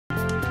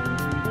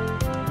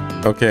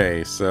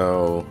Okay,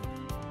 so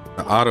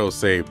the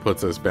autosave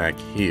puts us back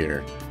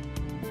here.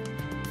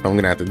 I'm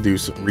gonna have to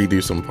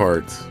redo some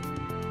parts.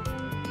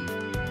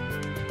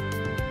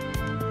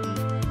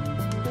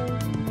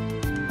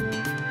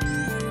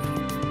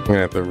 I'm gonna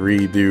have to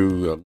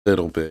redo a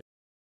little bit.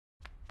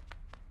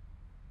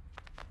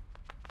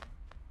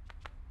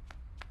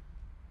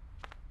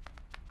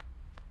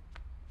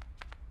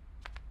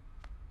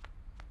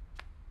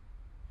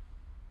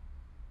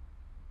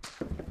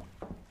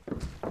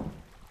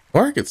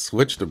 Or I could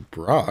switch to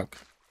Brok.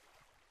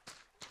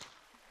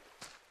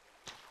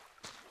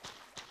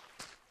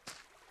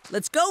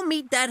 Let's go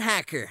meet that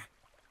hacker.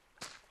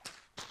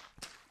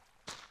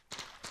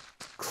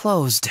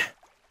 Closed.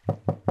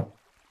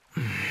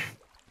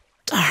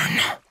 Darn.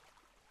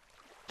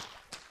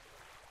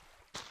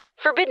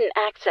 Forbidden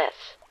access.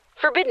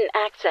 Forbidden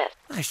access.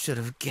 I should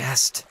have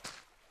guessed.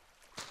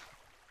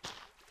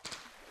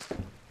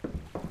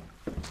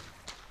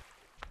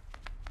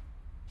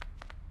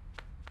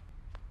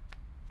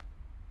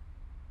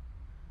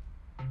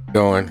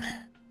 Going.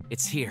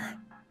 It's here.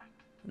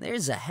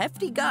 There's a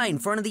hefty guy in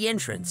front of the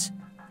entrance.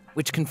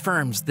 Which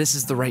confirms this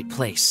is the right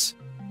place.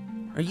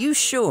 Are you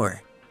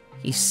sure?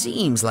 He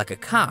seems like a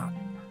cop.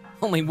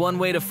 Only one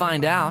way to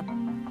find out.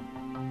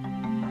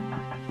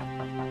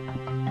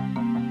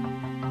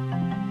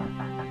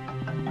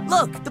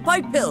 Look, the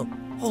pipe pill.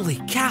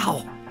 Holy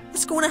cow!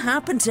 What's going to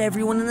happen to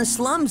everyone in the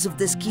slums if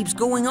this keeps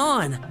going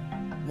on?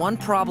 One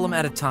problem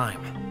at a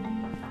time.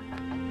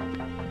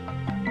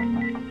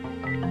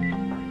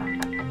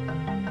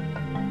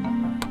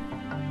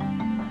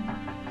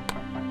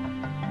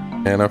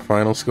 And our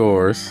final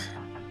scores.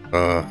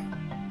 I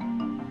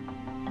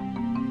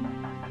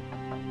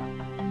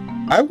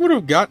would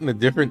have gotten a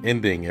different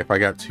ending if I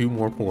got 2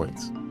 more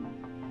points.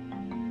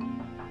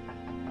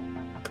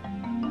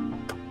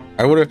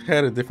 I would have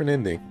had a different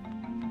ending.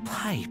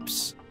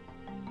 Pipes.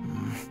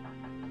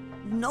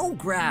 No,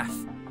 Graff.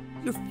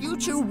 Your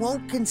future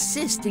won't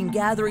consist in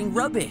gathering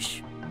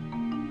rubbish.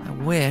 I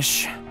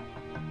wish.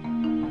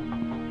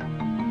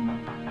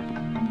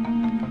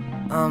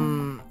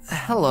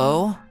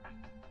 Hello?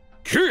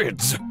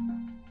 Kids!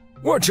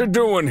 What you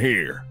doing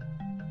here?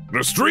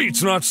 The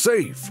street's not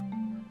safe.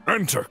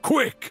 Enter,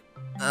 quick!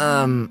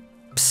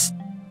 Psst.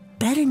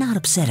 Better not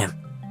upset him.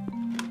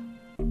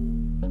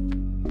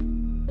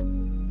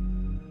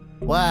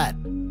 What?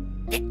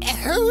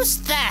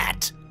 Who's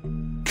that?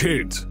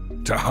 Kids,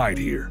 to hide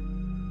here.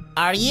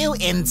 Are you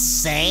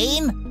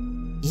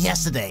insane?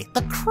 Yesterday,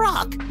 the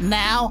croc.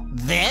 Now,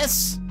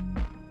 this?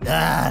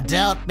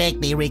 Don't make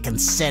me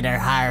reconsider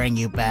hiring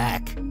you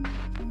back.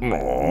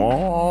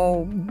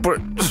 Oh, but...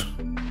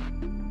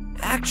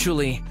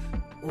 Actually,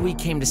 we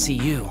came to see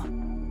you.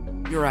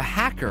 You're a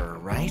hacker,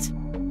 right?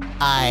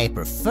 I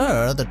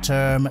prefer the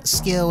term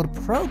skilled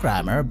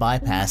programmer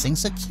bypassing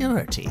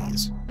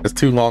securities. That's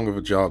too long of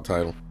a job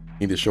title.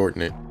 Need to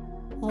shorten it.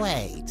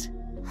 Wait,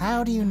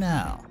 how do you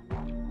know?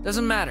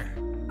 Doesn't matter.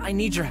 I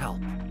need your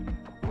help.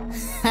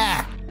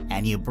 Ha!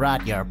 And you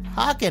brought your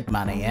pocket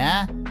money,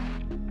 eh?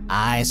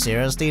 I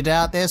seriously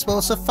doubt this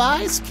will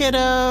suffice,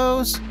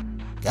 kiddos.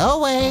 Go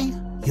away.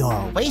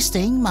 You're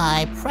wasting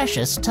my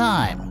precious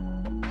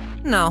time.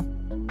 No.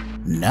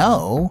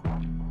 No?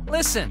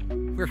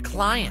 Listen, we're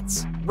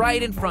clients,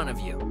 right in front of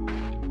you.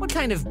 What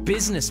kind of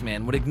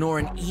businessman would ignore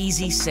an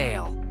easy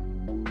sale?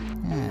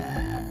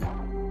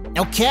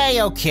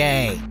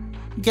 Okay.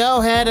 Go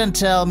ahead and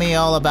tell me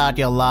all about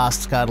your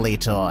lost cuddly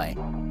toy.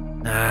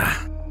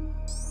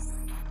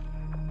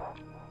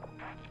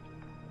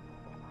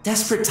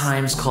 Desperate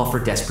times call for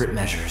desperate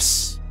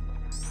measures.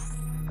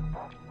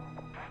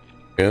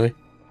 Really?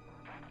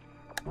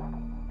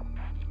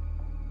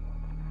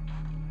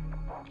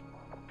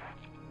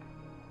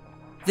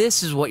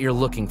 This is what you're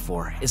looking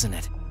for, isn't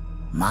it?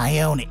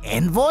 My own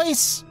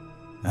invoice?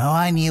 Oh,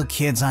 I knew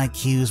kids'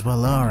 IQs were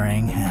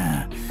lowering,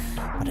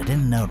 but I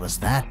didn't know it was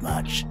that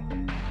much.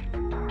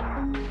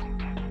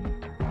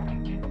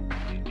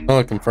 Well,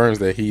 it confirms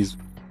that he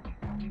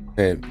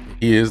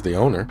is the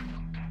owner.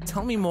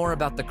 Tell me more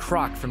about the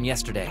croc from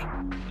yesterday.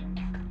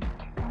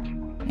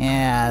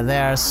 Yeah,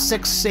 there are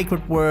 6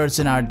 secret words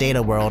in our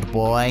data world,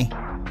 boy.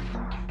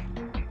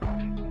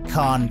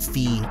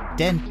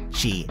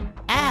 Confidentiality.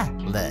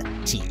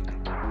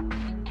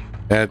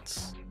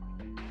 That's...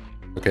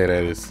 Okay,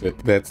 that is...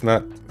 That's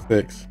not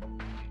 6.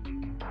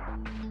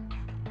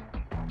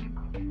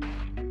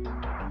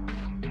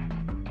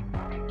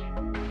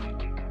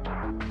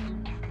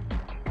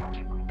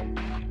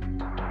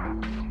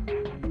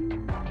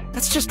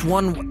 That's just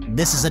one...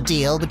 This is a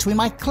deal between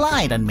my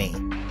client and me.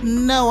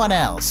 No one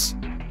else.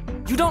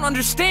 You don't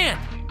understand!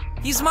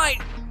 He's my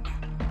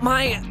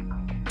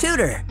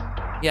Tutor.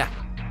 Yeah.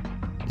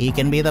 He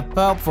can be the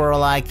Pope for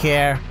all I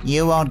care.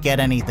 You won't get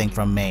anything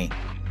from me.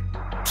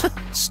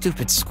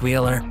 Stupid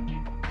squealer.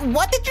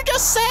 What did you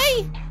just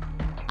say?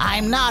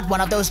 I'm not one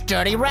of those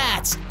dirty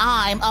rats.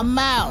 I'm a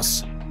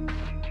mouse.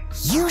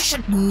 You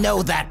should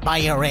know that by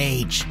your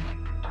age.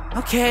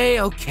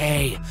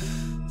 Okay.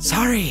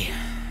 Sorry.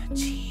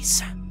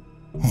 Jeez.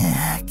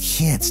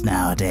 Kids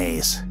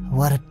nowadays.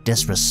 What a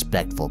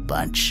disrespectful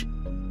bunch.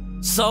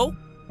 So?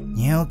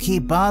 You'll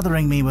keep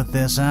bothering me with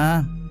this,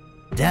 huh?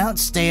 Don't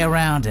stay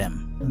around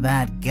him.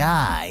 That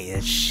guy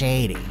is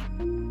shady.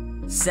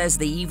 Says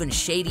the even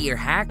shadier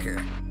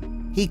hacker.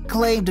 He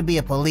claimed to be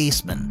a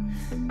policeman.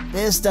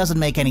 This doesn't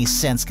make any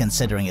sense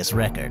considering his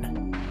record.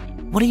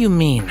 What do you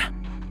mean?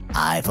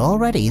 I've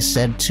already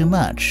said too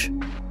much.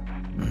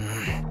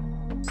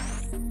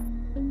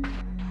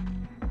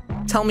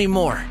 Tell me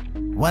more.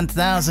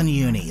 1,000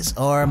 unis,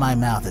 or my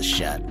mouth is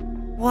shut.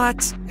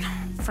 What?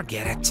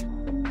 Forget it.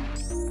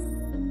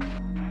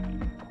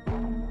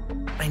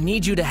 I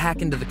need you to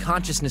hack into the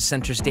Consciousness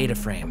Center's data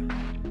frame.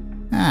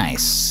 I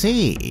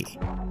see.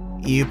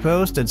 You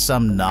posted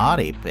some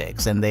naughty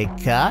pics and they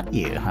caught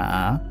you,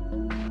 huh?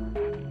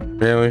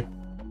 Really?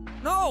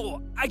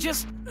 No, I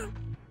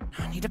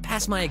need to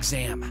pass my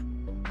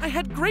exam. I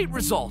had great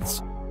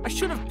results. I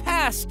should have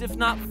passed if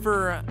not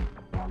for...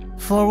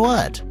 For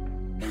what?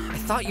 I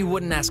thought you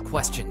wouldn't ask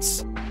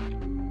questions.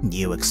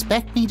 You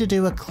expect me to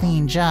do a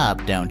clean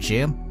job, don't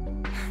you?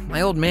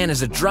 My old man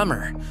is a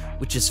drummer,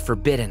 which is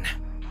forbidden.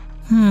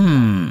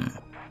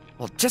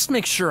 Well, just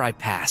make sure I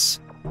pass.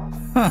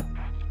 Huh.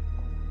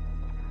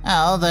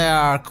 Well, there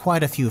are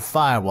quite a few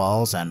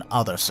firewalls and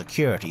other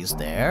securities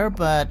there,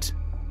 but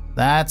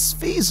that's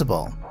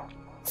feasible.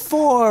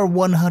 For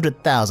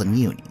 100,000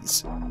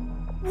 unis.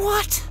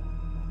 What?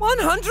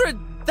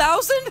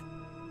 100,000?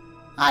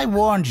 I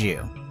warned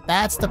you.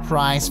 That's the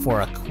price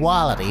for a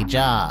quality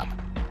job.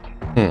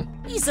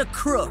 He's a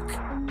crook.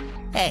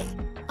 Hey,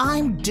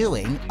 I'm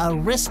doing a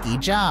risky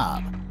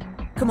job.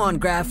 Come on,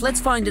 Graff,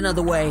 let's find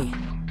another way.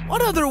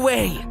 What other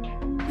way?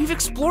 We've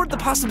explored the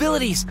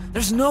possibilities.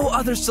 There's no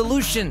other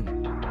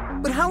solution.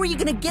 But how are you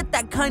gonna get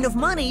that kind of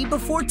money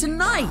before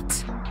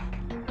tonight?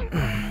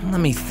 Let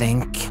me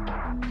think.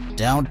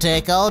 Don't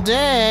take all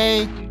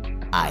day.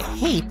 I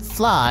hate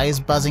flies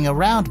buzzing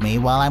around me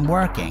while I'm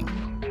working.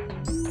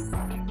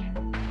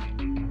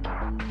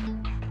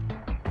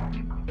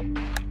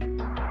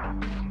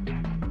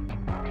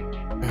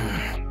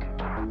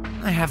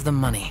 I have the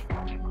money.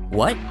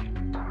 What?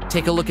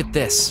 Take a look at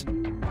this.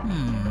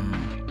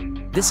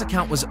 This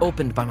account was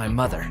opened by my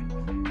mother.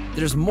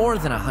 There's more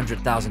than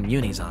 100,000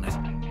 unis on it.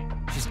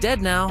 She's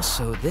dead now,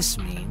 so this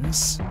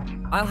means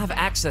I'll have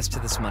access to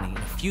this money in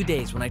a few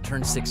days when I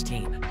turn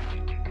 16.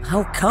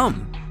 How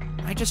come?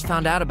 I just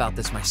found out about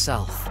this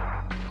myself.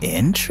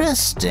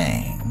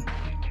 Interesting.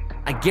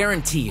 I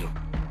guarantee you,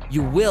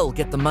 you will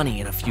get the money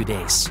in a few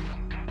days.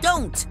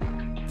 Don't!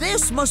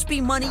 This must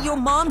be money your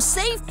mom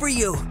saved for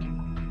you!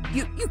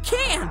 You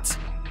can't!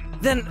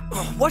 Then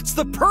what's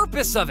the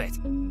purpose of it?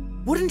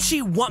 Wouldn't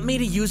she want me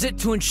to use it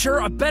to ensure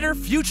a better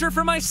future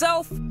for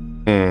myself?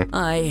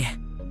 I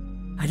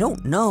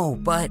don't know,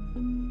 but...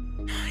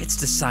 It's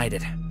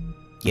decided.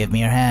 Give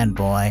me your hand,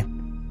 boy.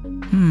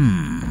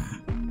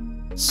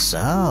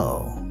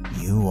 So,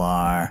 you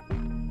are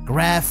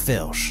Graff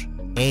Filch,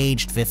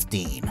 aged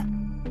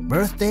 15.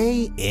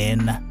 Birthday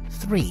in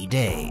 3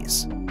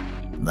 days.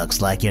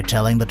 Looks like you're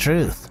telling the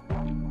truth.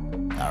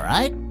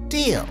 Alright,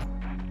 deal.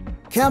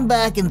 Come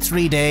back in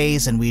 3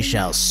 days and we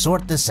shall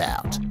sort this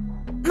out.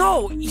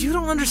 No, you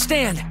don't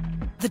understand.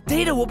 The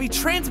data will be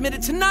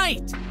transmitted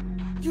tonight.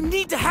 You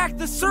need to hack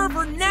the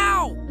server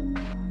now.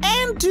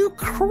 And to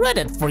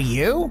credit for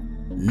you?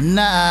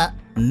 Nah,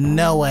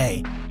 no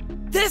way.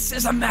 This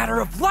is a matter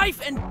of life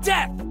and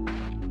death.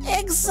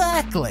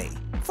 Exactly.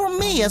 For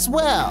me as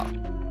well.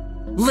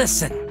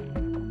 Listen,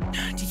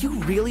 do you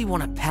really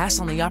want to pass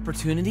on the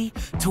opportunity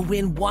to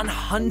win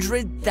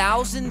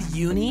 100,000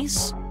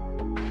 unis?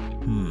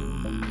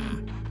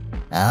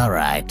 All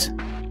right.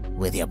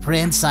 With your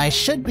prints, I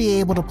should be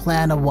able to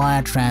plan a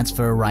wire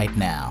transfer right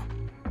now.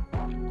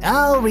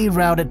 I'll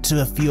reroute it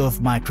to a few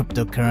of my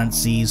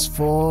cryptocurrencies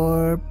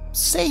for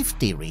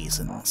safety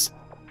reasons.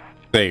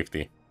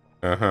 Safety.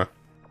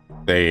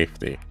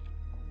 Safety.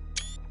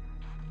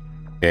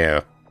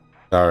 Yeah.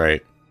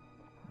 Alright.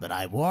 But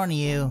I warn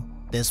you,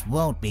 this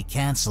won't be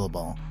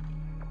cancelable.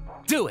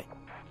 Do it.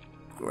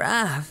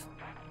 Graff.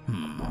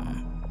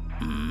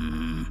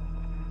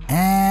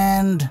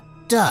 And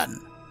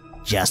done.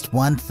 Just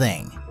one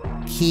thing.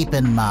 Keep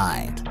in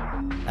mind,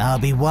 I'll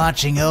be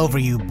watching over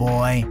you,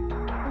 boy.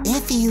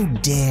 If you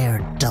dare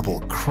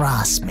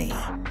double-cross me,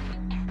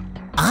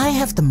 I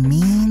have the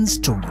means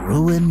to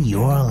ruin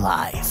your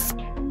life.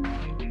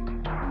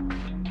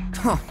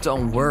 Oh,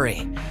 don't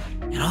worry.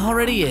 It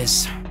already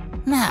is.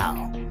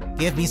 Now,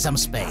 give me some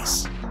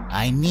space.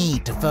 I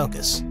need to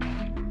focus.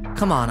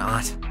 Come on,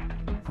 Ott.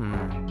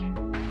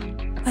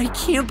 I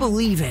can't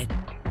believe it.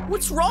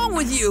 What's wrong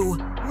with you?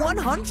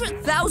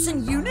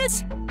 100,000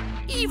 units?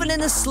 Even in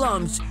the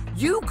slums,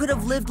 you could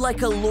have lived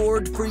like a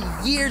lord for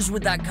years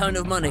with that kind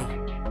of money.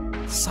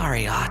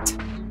 Sorry, Ott.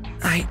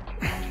 I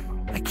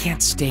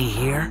can't stay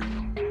here.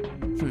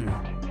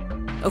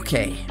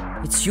 Okay,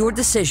 it's your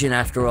decision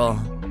after all.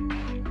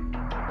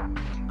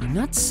 I'm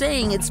not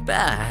saying it's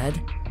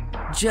bad,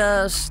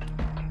 just...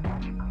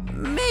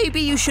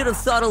 maybe you should have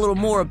thought a little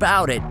more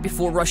about it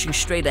before rushing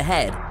straight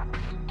ahead.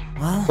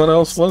 Well, What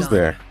else was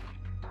there?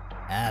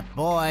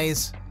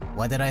 boys,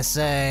 what did I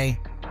say?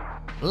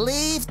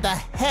 Leave the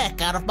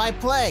heck out of my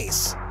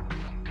place!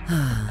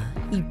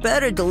 He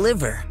better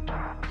deliver.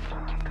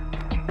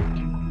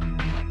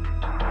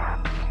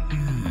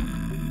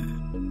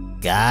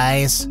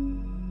 Guys,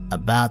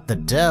 about the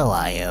dough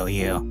I owe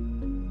you.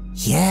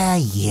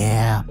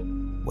 Yeah.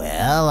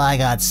 Well, I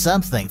got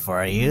something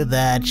for you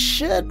that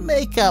should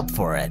make up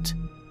for it.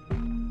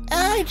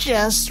 I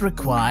just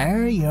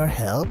require your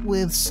help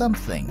with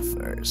something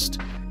first.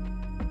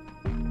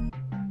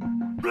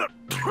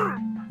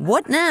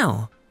 What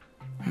now?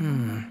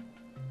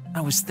 I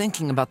was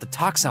thinking about the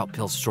tox-out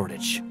pills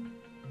shortage.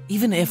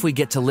 Even if we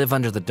get to live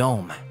under the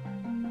dome,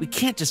 we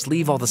can't just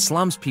leave all the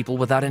slums people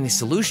without any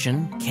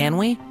solution, can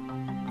we?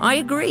 I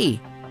agree.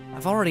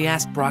 I've already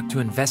asked Brok to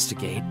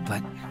investigate,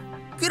 but...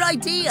 Good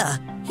idea.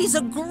 He's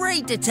a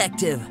great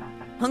detective.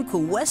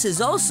 Uncle Wes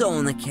is also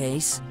on the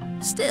case.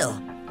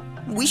 Still,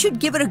 we should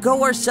give it a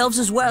go ourselves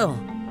as well.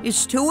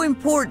 It's too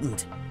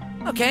important.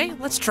 Okay,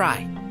 let's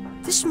try.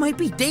 This might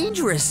be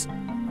dangerous.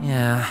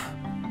 Yeah.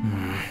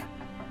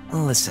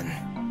 Listen,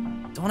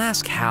 don't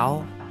ask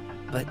how,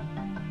 but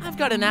I've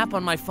got an app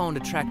on my phone to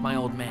track my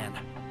old man.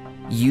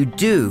 You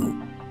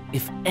do?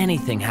 If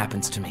anything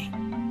happens to me,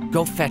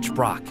 go fetch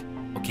Brok,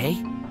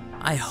 okay?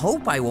 I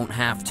hope I won't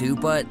have to,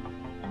 but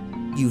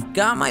you've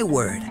got my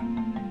word.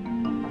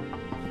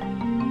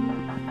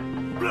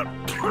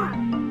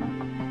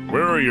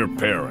 Where are your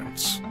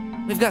parents?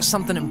 We've got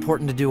something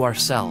important to do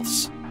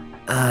ourselves.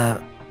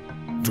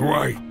 Do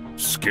I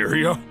scare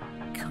ya?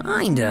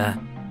 Kinda.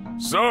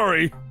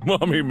 Sorry,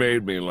 Mommy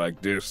made me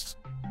like this.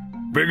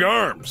 Big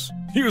arms,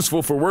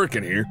 useful for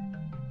working here.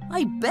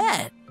 I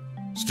bet.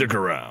 Stick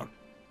around.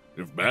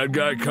 If bad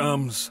guy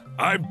comes,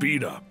 I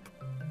beat up.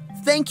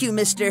 Thank you,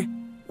 mister.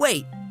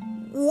 Wait,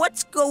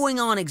 what's going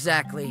on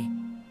exactly?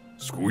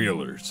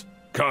 Squealers,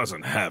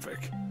 causing havoc.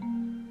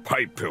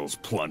 Pipe pills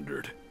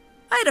plundered.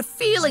 I had a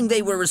feeling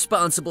they were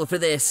responsible for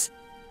this.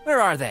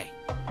 Where are they?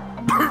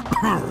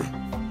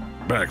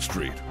 Back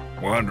street,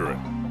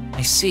 wandering.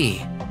 I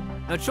see.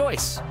 No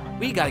choice.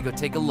 We gotta go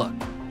take a look.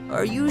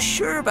 Are you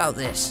sure about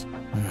this?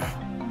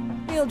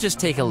 We'll just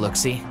take a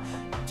look-see,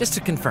 just to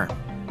confirm.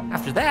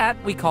 After that,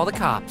 we call the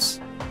cops.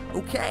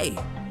 Okay,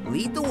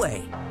 lead the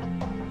way.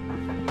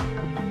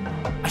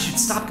 I should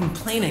stop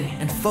complaining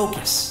and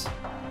focus.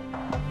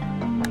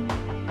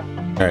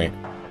 Alright,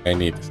 I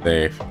need to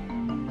save.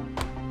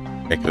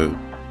 Make a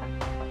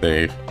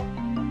save.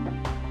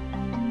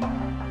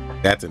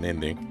 That's an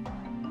ending.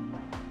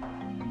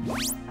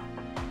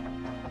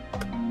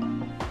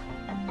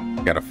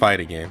 Gotta fight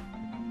again.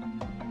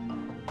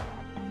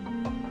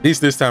 At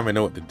least this time I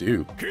know what to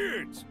do.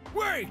 Kids,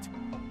 wait!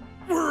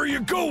 Where are you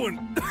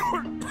going?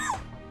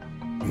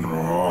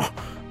 No,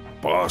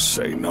 boss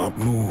say not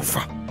move.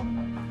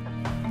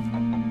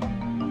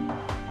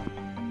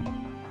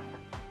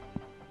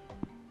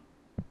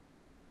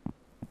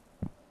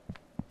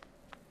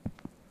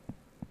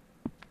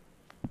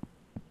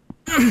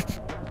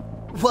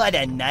 What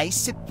a nice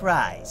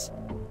surprise.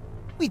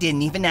 We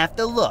didn't even have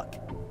to look.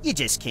 You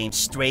just came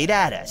straight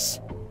at us.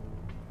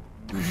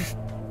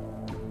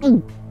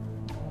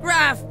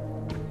 Graff,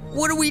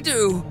 what do we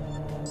do?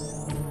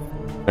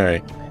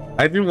 Alright,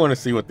 I do want to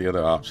see what the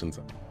other options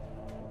are.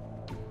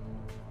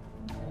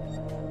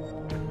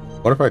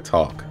 What if I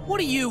talk? What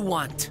do you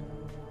want?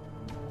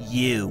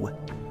 You.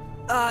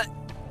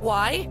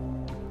 Why?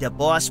 The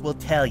boss will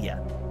tell you.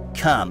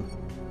 Come.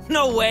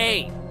 No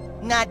way!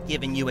 Not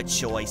giving you a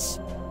choice.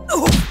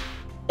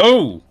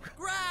 Oh!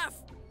 Graff,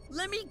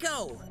 let me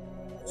go.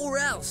 Or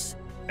else.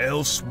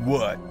 Else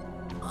what?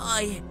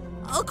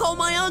 I'll call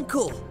my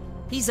uncle.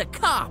 He's a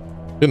cop.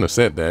 Shouldn't have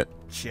said that.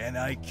 Can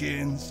I,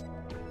 Kins?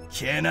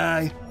 Can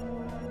I?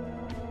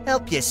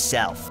 Help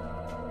yourself.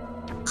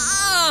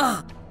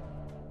 Ah!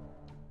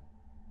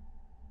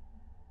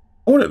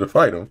 I wanted to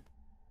fight him.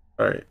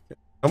 Alright,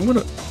 I'm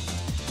gonna...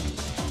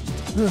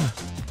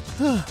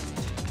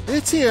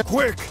 It's here.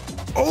 Quick!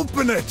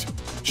 Open it!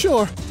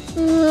 Sure.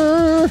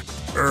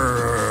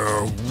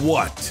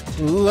 What?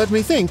 Let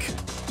me think.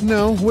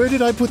 No, where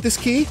did I put this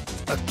key?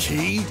 A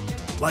key?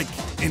 Like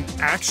an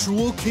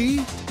actual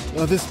key?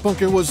 This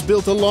bunker was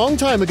built a long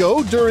time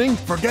ago during...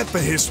 Forget the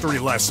history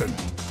lesson.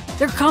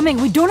 They're coming.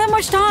 We don't have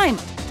much time.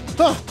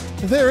 Ah,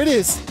 there it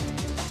is.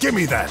 Give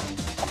me that.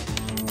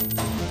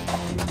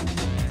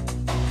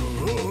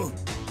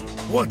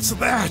 What's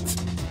that?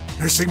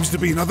 There seems to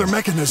be another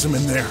mechanism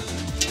in there.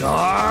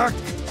 Doc?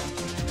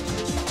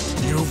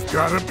 You've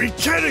got to be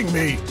kidding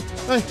me!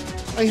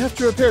 I have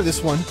to repair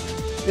this one.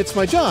 It's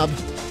my job.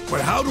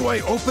 But how do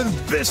I open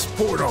this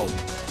portal?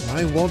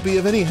 I won't be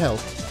of any help.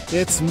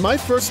 It's my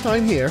first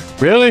time here.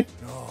 Really?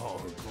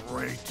 Oh,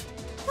 great.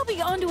 They'll be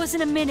onto us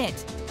in a minute.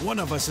 One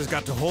of us has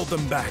got to hold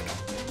them back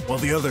while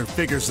the other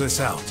figures this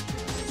out.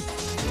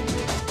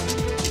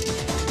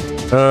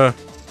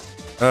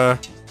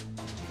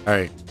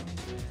 Alright.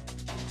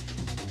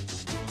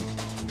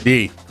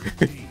 D.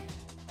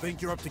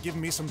 Think you're up to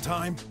giving me some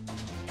time?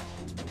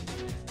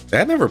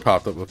 That never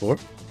popped up before.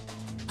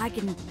 I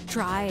can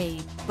try,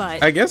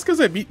 but I guess because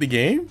I beat the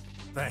game?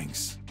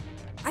 Thanks.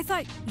 I I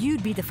thought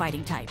you'd be the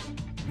fighting type.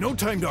 No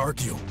time to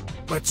argue.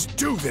 Let's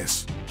do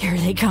this. Here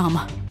they come.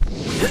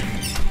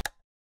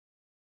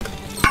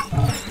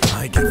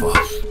 I give up.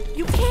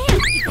 You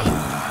can't!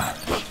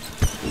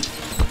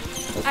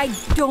 I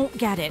don't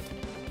get it.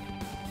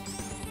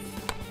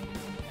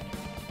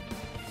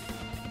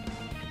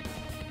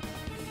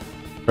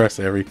 Press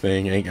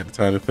everything. Ain't got the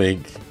time to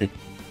think.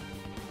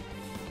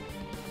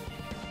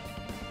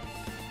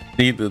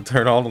 Need to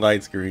turn on the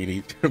light screen.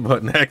 Each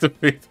button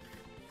activates.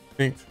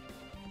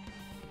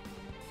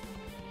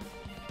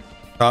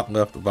 Top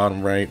left to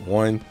bottom right.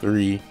 1,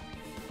 3.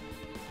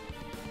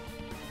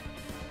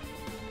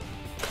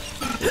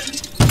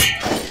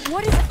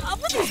 What is up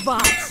with these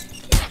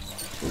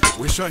bots?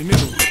 Wish I knew.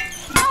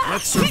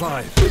 Let's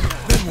survive.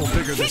 Then we'll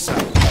figure this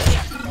out.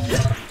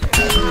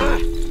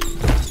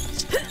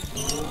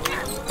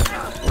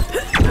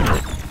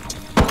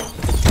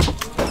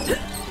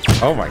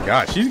 Oh my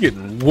god, she's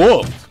getting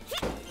whooped.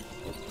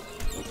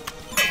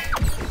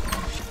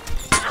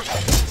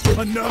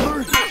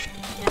 Another?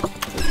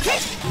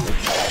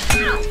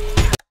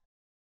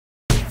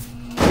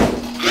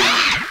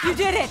 You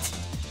did it!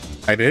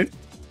 I did?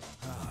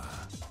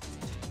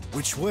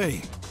 Which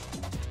way?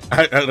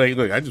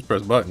 Look, I just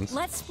press buttons.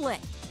 Let's split.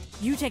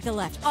 You take the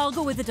left. I'll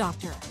go with the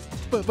doctor.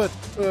 But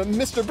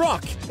Mr.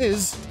 Brok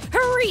is...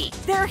 Hurry!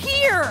 They're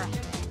here!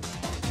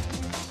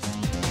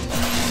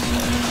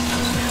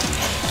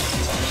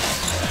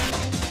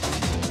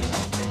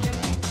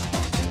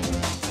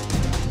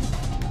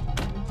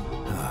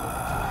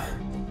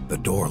 The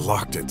door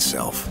locked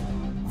itself.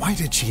 Why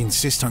did she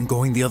insist on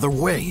going the other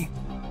way?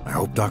 I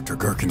hope Dr.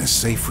 Gherkin is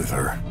safe with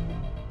her.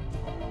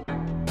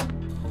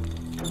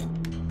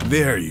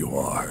 There you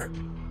are.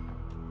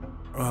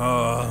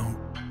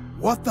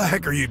 What the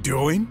heck are you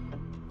doing?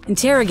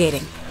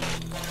 Interrogating.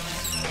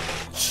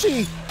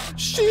 She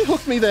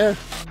hooked me there.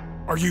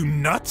 Are you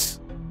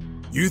nuts?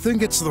 You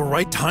think it's the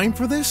right time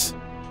for this?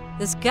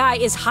 This guy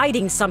is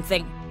hiding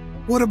something.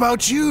 What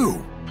about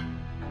you?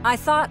 I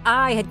thought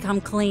I had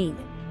come clean.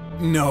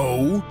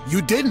 No,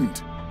 you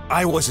didn't.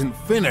 I wasn't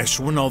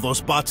finished when all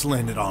those bots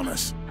landed on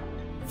us.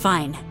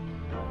 Fine.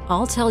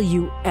 I'll tell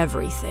you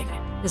everything,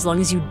 as long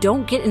as you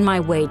don't get in my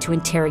way to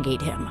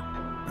interrogate him.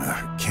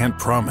 Can't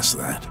promise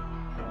that.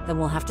 Then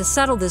we'll have to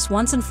settle this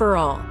once and for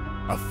all.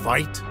 A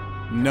fight?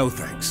 No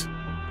thanks.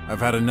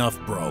 I've had enough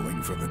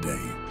brawling for the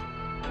day.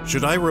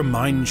 Should I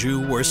remind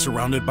you we're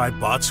surrounded by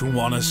bots who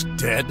want us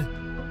dead?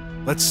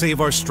 Let's save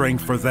our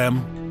strength for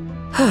them.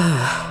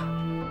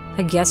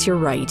 I guess you're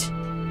right.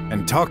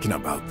 And talking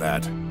about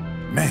that,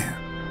 man,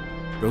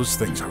 those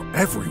things are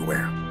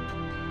everywhere.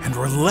 And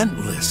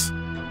relentless.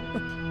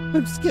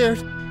 I'm scared.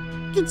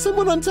 Can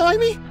someone untie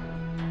me?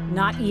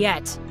 Not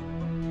yet.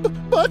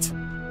 But...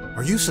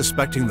 Are you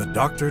suspecting the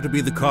doctor to be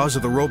the cause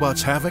of the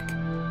robot's havoc?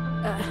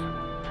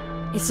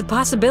 It's a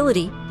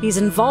possibility. He's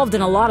involved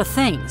in a lot of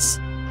things.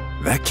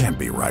 That can't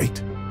be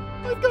right.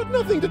 I've got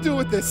nothing to do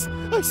with this.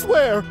 I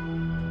swear.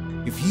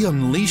 If he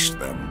unleashed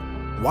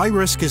them, why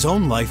risk his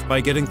own life by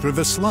getting through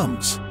the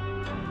slums?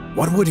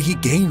 What would he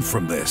gain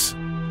from this?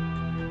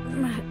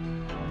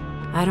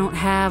 I don't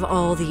have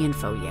all the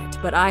info yet,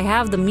 but I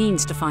have the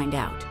means to find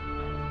out.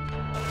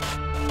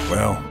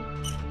 Well,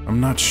 I'm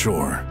not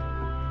sure.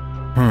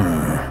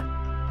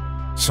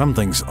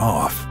 Something's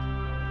off.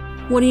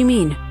 What do you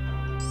mean?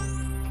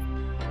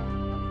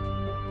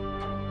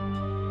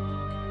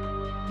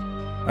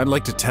 I'd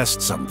like to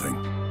test something.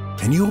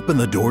 Can you open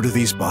the door to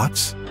these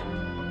bots?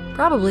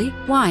 Probably.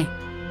 Why?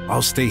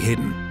 I'll stay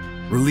hidden.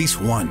 Release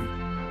one.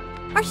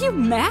 Are you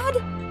mad?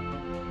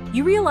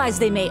 You realize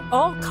they may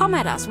all come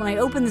at us when I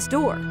open this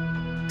door.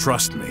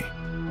 Trust me.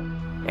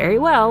 Very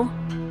well.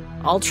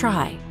 I'll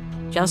try.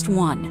 Just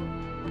one.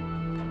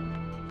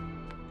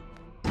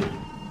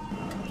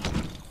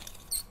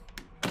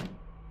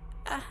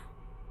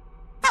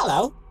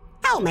 Hello.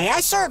 How may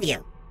I serve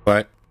you?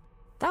 What?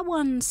 That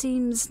one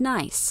seems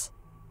nice.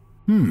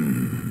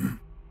 Bring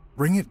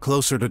it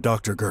closer to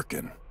Dr.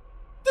 Gherkin.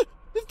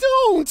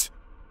 Don't!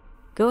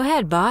 Go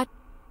ahead, bot.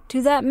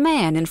 To that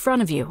man in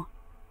front of you.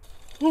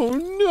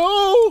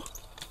 Oh,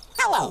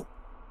 Hello.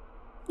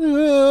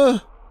 no!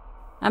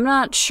 I'm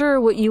not sure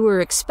what you were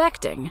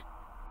expecting.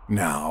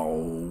 Now,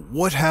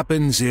 what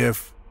happens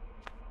if...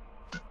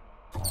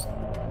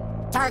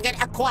 Target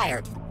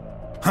acquired.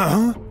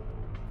 Huh?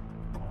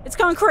 It's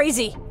gone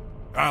crazy.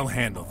 I'll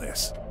handle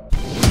this.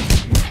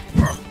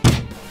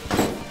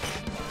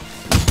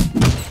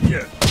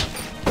 Yeah.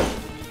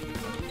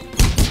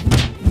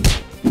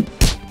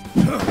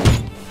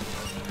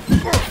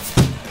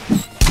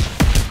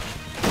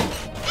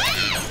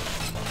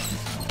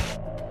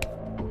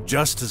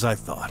 Just as I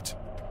thought.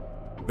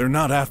 They're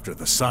not after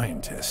the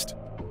scientist.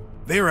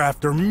 They're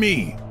after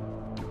me.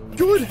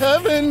 Good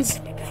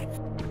heavens!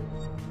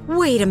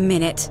 Wait a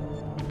minute.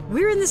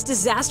 We're in this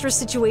disastrous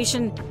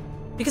situation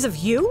because of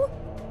you?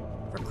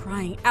 For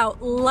crying out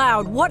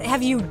loud, what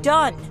have you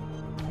done?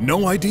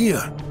 No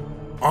idea.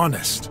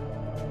 Honest.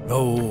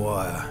 Though,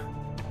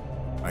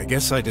 I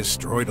guess I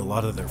destroyed a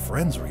lot of their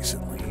friends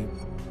recently.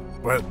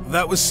 But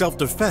that was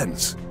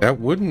self-defense. That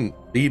wouldn't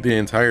lead the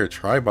entire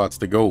Tribots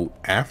to go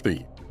after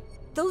you.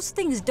 Those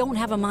things don't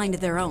have a mind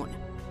of their own.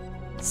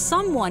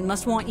 Someone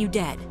must want you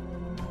dead.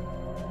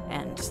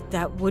 And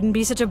that wouldn't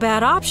be such a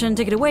bad option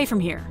to get away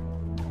from here.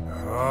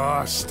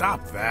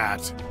 Stop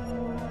that.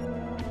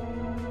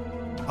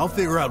 I'll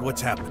figure out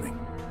what's happening,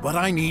 but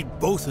I need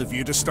both of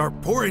you to start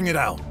pouring it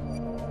out.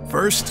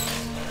 First,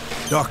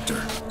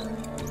 Doctor.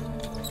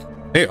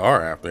 They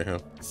are after him.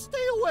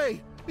 Stay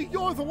away!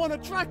 You're the one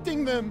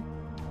attracting them!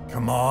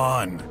 Come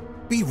on,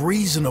 be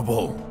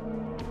reasonable.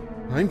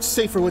 I'm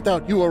safer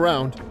without you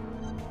around.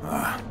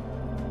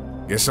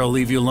 Guess I'll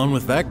leave you alone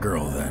with that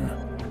girl then.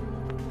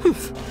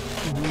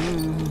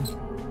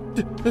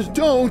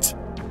 Don't!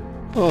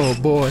 Oh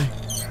boy,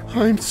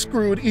 I'm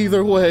screwed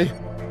either way.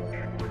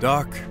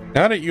 Doc,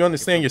 Now that you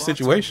understand your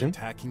situation.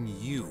 Attacking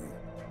you.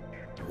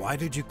 Why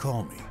did you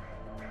call me?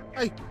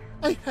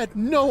 I had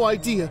no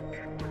idea,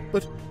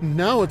 but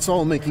now it's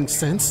all making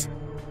sense.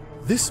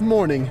 This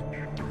morning,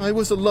 I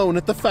was alone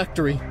at the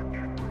factory.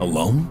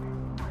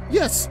 Alone?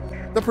 Yes,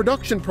 the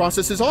production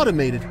process is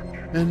automated,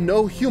 and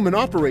no human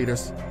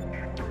operators.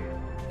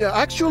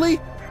 Actually,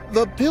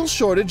 the pill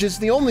shortage is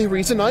the only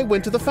reason I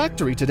went to the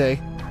factory today.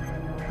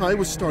 I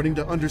was starting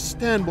to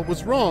understand what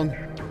was wrong,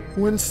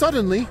 when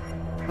suddenly,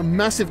 a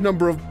massive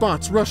number of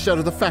bots rushed out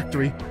of the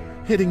factory,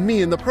 hitting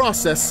me in the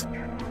process.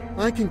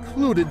 I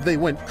concluded they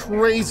went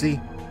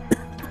crazy.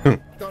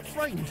 Got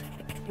frightened,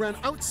 ran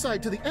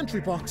outside to the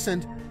entry box,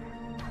 and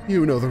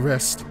you know the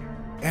rest.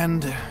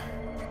 And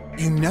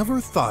you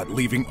never thought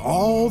leaving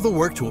all the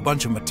work to a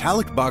bunch of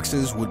metallic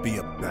boxes would be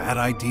a bad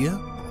idea?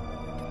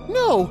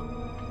 No!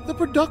 The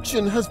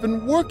production has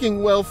been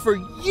working well for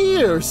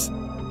years.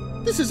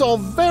 This is all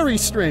very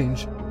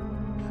strange.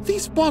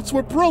 These bots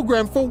were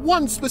programmed for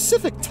one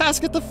specific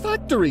task at the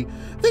factory.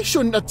 They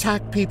shouldn't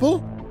attack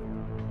people.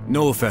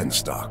 No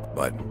offense, Doc,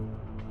 but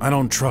I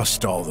don't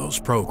trust all those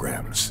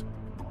programs.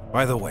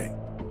 By the way,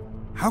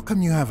 how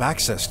come you have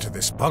access to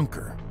this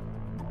bunker?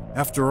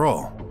 After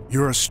all,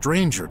 you're a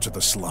stranger to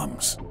the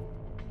slums.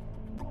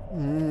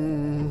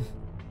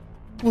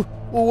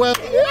 Well...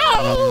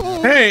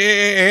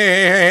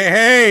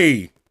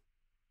 Hey!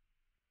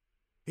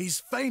 He's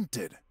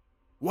fainted.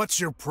 What's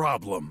your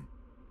problem?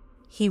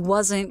 He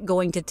wasn't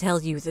going to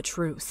tell you the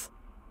truth.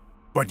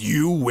 But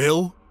you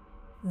will?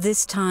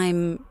 This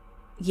time,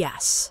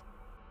 yes.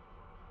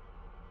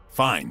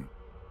 Fine.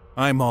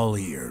 I'm all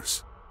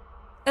ears.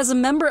 As a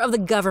member of the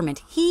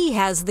government, he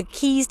has the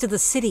keys to the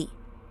city.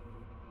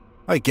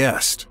 I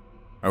guessed.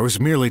 I was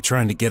merely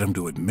trying to get him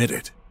to admit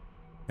it.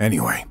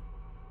 Anyway,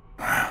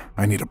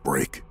 I need a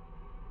break.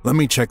 Let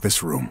me check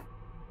this room.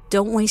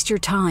 Don't waste your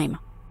time.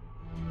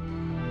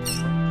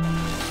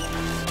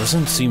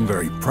 Doesn't seem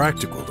very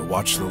practical to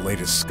watch the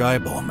latest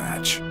Skyball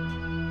match.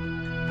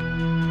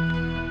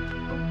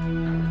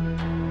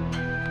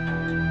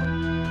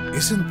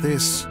 Isn't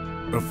this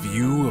a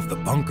view of the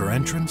bunker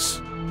entrance?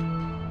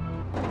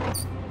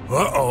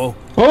 Uh-oh.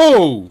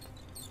 Oh!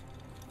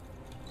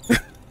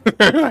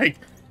 Like,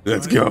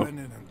 let's go. I've been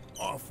in an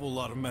awful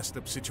lot of messed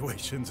up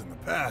situations in the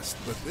past,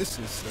 but this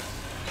is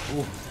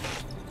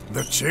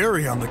the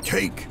cherry on the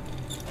cake.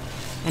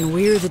 And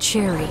we're the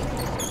cherry.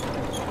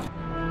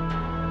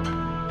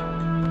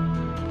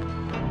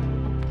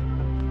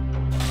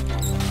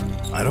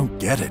 I don't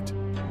get it.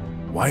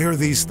 Why are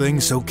these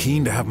things so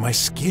keen to have my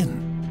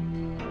skin?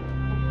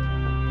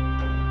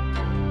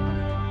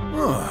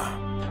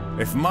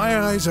 If my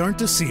eyes aren't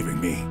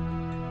deceiving me,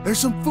 there's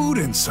some food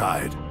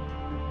inside.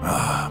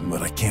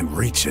 But I can't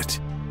reach it.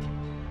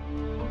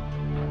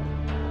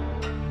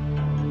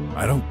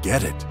 I don't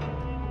get it.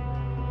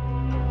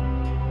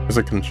 There's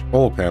a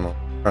control panel.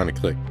 I'm trying to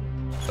click.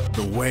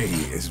 The way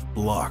is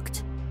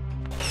blocked.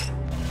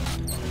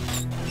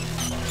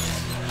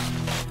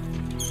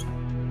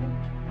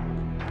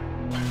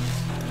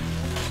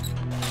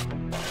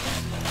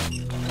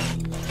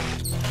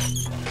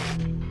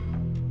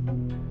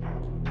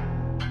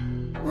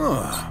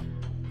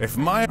 If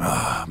my...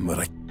 but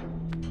I...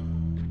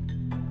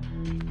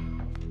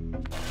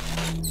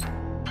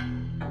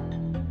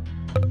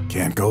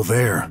 Can't go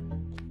there.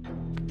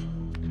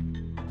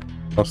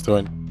 What's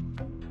doing?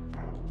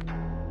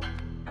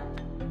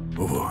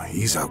 Ooh,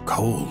 he's out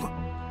cold.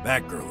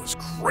 That girl is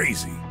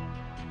crazy.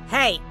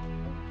 Hey!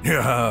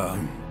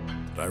 Yeah.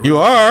 Did I You really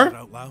are? say that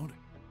out loud?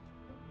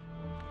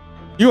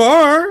 You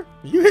are?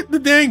 You hit the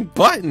dang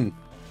button.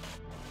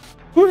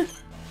 What?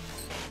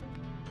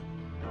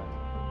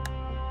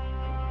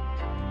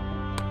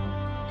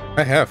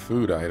 I have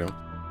food item.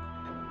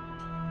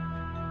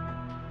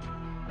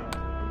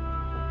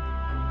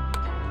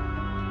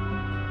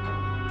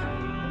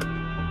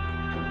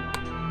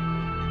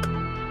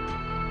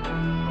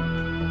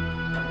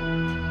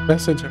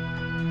 Messenger.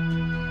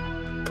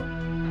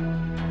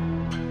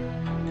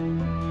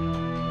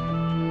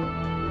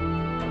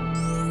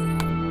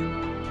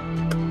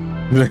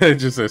 It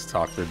just says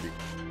talk to me.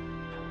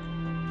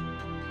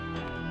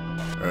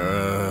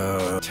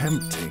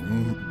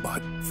 Tempting,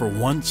 but for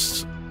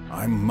once,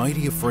 I'm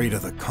mighty afraid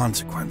of the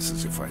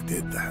consequences if I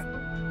did that.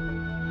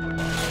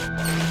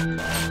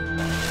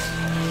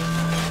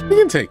 You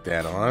can take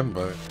that on,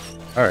 but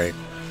alright.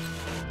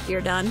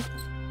 You're done?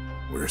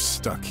 We're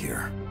stuck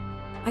here.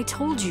 I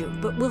told you,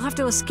 but we'll have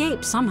to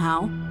escape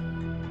somehow.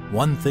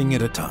 One thing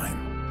at a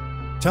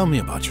time. Tell me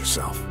about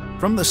yourself.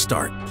 From the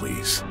start,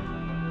 please.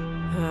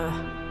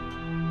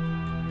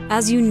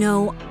 As you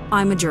know,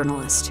 I'm a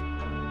journalist.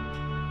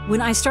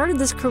 When I started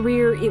this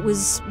career, it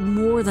was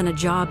more than a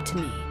job to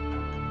me.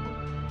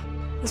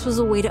 This was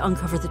a way to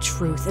uncover the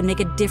truth and make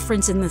a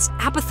difference in this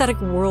apathetic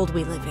world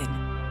we live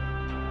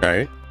in.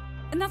 Right.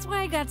 And that's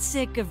why I got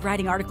sick of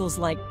writing articles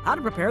like, how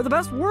to prepare the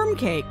best worm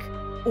cake,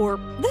 or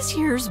this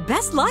year's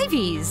best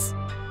liveys.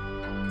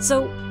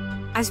 So,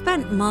 I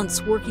spent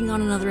months working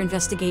on another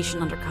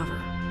investigation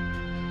undercover.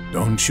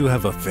 Don't you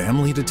have a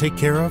family to take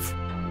care of?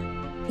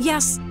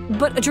 Yes,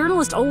 but a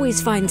journalist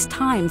always finds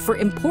time for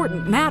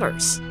important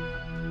matters.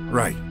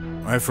 Right.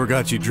 I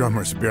forgot you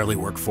drummers barely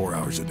work 4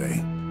 hours a day.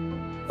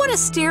 What a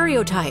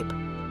stereotype.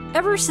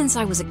 Ever since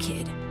I was a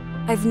kid,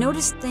 I've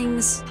noticed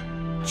things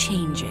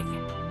changing.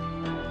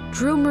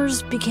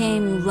 Drummers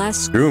became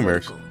less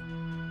critical.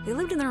 They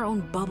lived in their own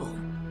bubble.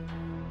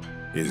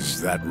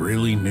 Is that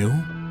really new?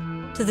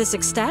 To this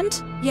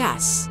extent,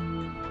 yes.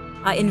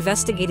 I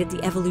investigated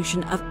the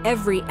evolution of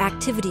every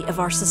activity of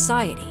our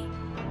society.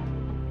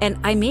 And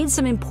I made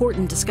some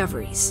important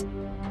discoveries.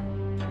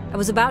 I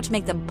was about to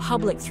make them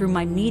public through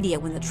my media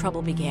when the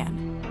trouble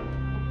began.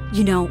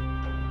 You know,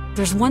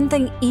 there's one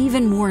thing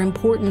even more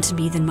important to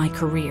me than my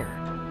career.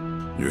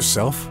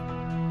 Yourself?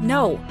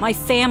 No, my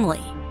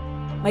family.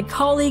 My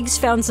colleagues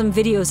found some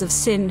videos of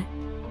Sin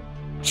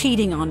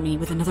cheating on me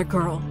with another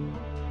girl.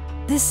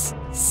 This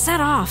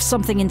set off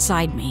something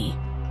inside me.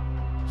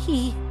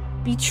 He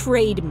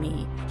betrayed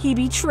me. He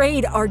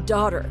betrayed our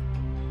daughter.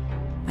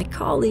 My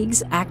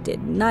colleagues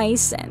acted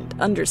nice and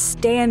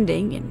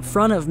understanding in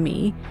front of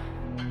me,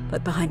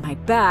 but behind my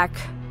back,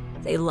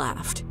 they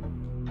laughed.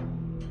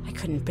 I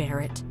couldn't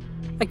bear it.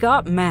 I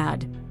got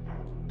mad.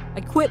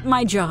 I quit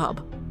my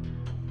job.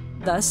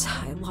 Thus,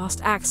 I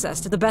lost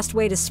access to the best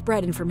way to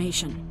spread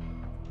information.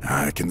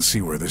 I can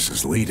see where this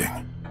is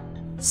leading.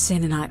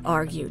 Sin and I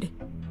argued.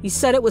 He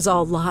said it was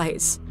all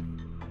lies.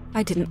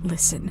 I didn't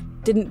listen,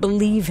 didn't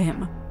believe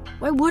him.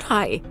 Why would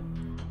I?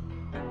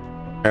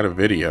 Had a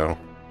video.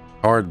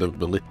 Hard to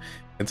believe.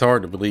 It's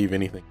hard to believe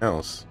anything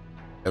else.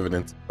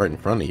 Evidence right in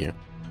front of you.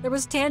 There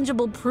was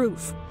tangible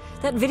proof.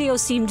 That video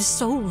seemed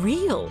so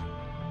real.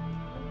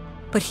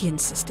 But he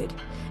insisted,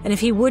 and if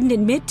he wouldn't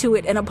admit to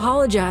it and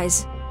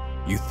apologize...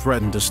 You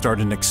threatened to start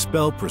an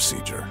expel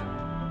procedure.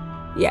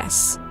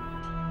 Yes,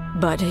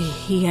 but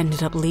he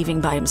ended up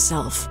leaving by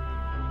himself.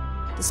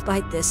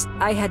 Despite this,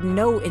 I had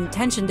no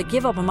intention to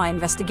give up on my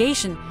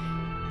investigation,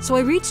 so I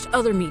reached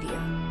other media.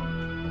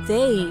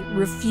 They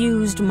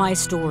refused my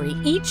story,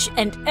 each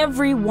and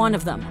every one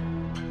of them.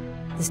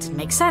 This didn't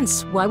make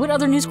sense. Why would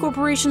other news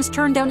corporations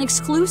turn down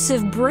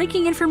exclusive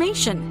breaking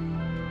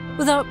information?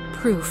 Without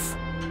proof,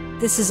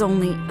 this is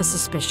only a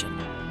suspicion.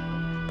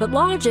 But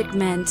logic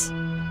meant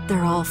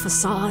they're all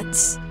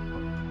facades.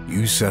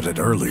 You said it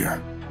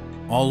earlier.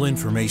 All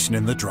information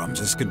in the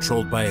drums is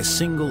controlled by a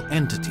single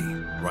entity,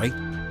 right?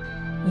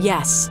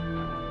 Yes.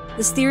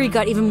 This theory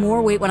got even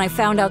more weight when I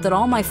found out that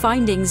all my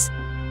findings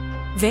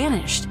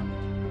vanished.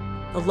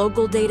 The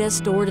local data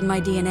stored in my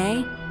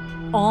DNA,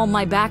 all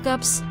my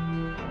backups.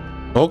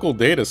 Local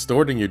data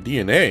stored in your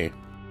DNA?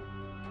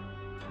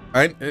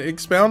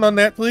 Expound on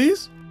that,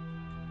 please?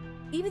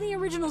 Even the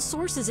original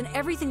sources and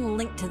everything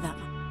linked to them.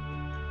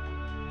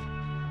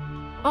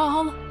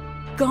 All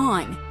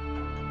gone.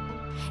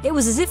 It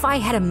was as if I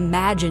had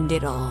imagined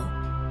it all.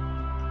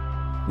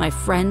 My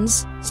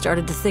friends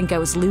started to think I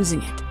was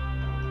losing it.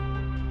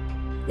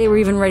 They were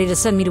even ready to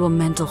send me to a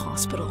mental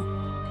hospital.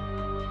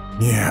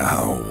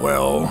 Yeah,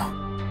 well...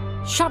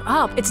 Shut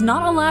up, it's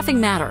not a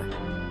laughing matter.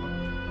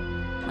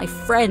 My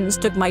friends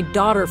took my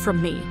daughter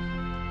from me.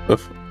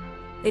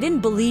 They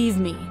didn't believe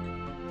me.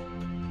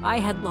 I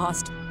had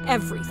lost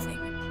everything.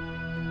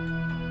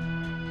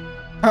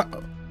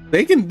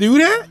 They can do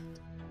that?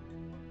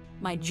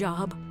 My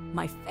job,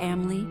 my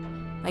family,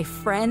 my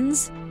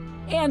friends,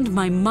 and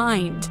my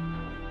mind.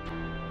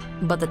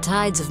 But the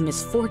tides of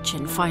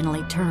misfortune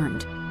finally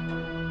turned.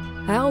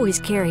 I always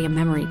carry a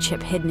memory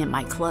chip hidden in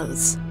my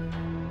clothes.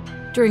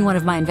 During one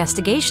of my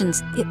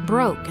investigations, it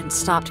broke and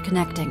stopped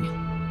connecting.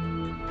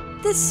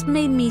 This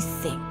made me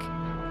think,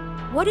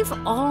 what if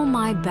all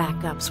my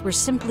backups were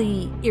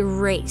simply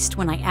erased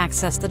when I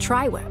accessed the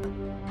TriWeb?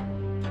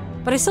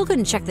 But I still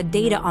couldn't check the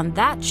data on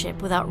that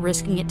chip without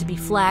risking it to be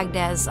flagged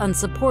as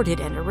unsupported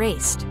and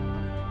erased.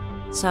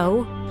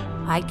 So,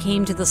 I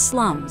came to the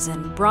slums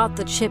and brought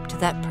the chip to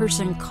that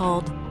person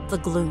called the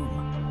Gloom.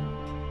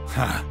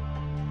 Ha!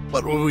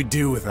 What will we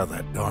do without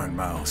that darn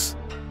mouse?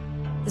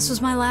 This was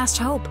my last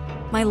hope,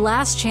 my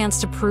last chance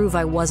to prove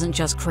I wasn't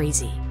just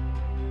crazy.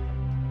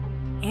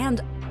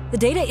 And the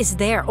data is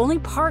there, only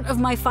part of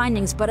my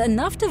findings, but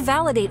enough to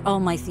validate all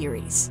my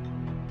theories.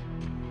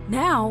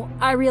 Now,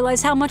 I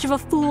realize how much of a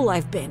fool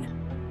I've been.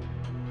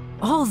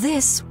 All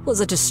this was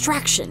a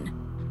distraction.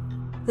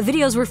 The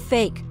videos were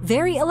fake,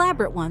 very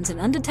elaborate ones and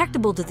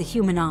undetectable to the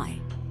human eye.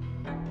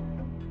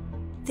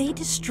 They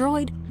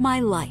destroyed my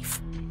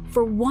life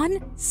for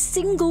one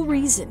single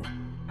reason.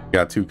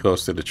 Got too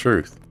close to the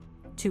truth.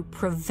 To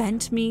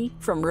prevent me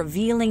from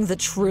revealing the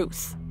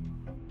truth.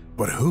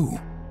 But who?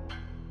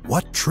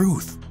 What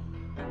truth?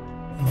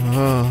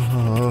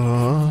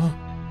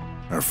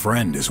 Our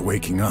friend is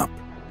waking up.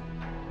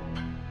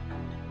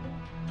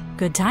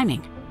 Good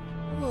timing.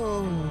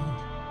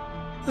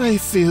 I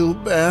feel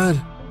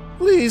bad.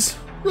 Please,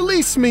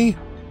 release me.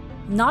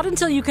 Not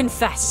until you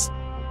confess.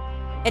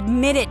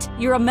 Admit it,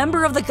 you're a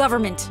member of the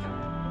government.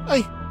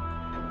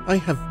 I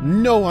have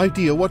no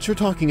idea what you're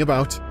talking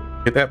about.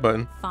 Hit that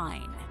button.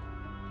 Fine.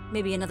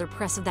 Maybe another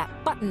press of that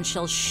button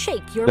shall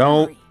shake your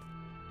Don't.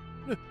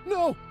 memory.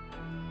 No!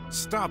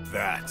 Stop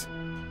that.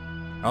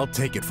 I'll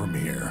take it from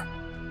here.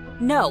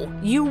 No,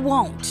 you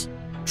won't.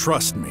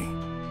 Trust me.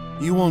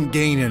 You won't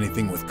gain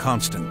anything with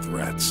constant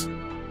threats.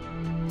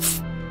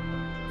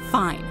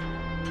 Fine.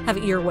 Have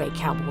it your way,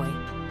 cowboy.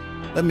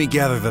 Let me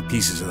gather the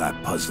pieces of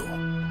that puzzle.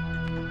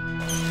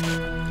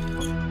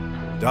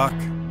 Doc,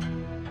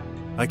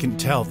 I can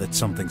tell that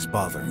something's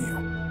bothering you.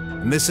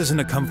 And this isn't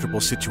a comfortable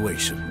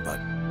situation, but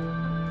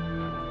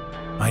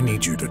I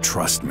need you to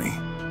trust me.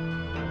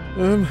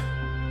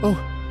 Oh,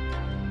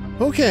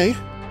 okay.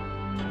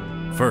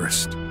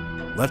 First,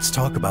 let's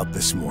talk about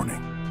this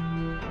morning.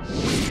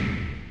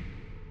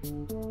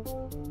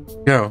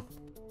 Go.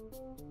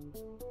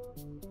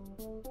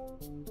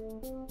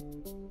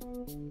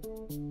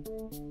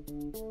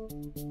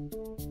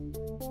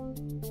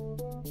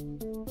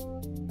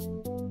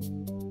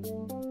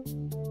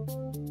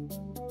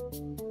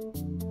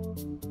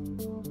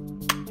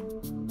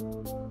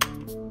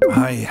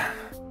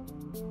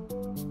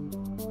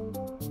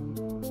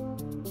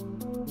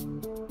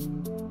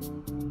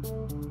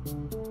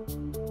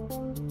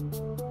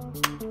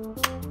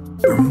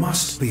 There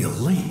must be a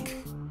link.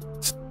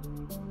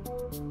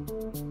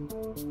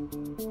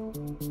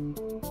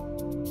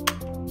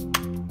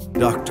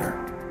 Doctor,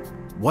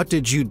 what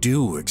did you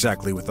do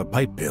exactly with the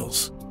pipe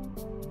pills?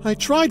 I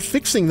tried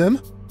fixing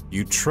them.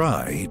 You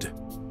tried,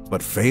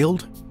 but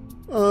failed?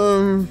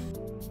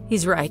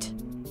 He's right.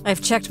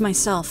 I've checked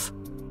myself.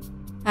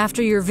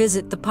 After your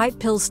visit, the pipe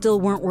pills still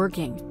weren't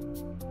working.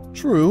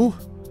 True.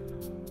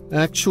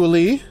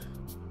 Actually,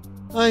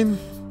 I'm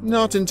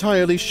not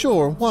entirely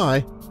sure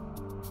why.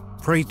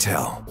 Pray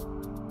tell.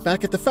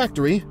 Back at the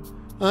factory,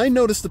 I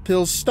noticed the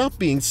pills stopped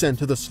being sent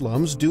to the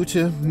slums due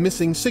to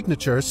missing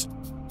signatures.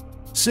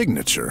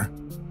 Signature?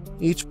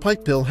 Each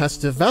pipe pill has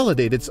to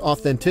validate its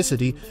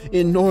authenticity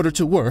in order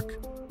to work.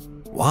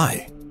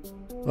 Why?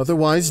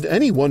 Otherwise,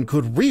 anyone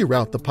could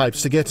reroute the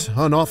pipes to get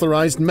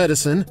unauthorized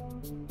medicine.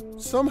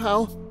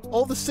 Somehow,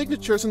 all the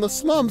signatures in the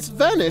slums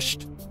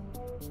vanished.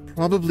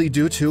 Probably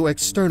due to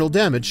external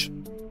damage.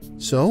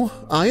 So,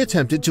 I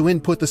attempted to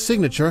input the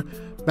signature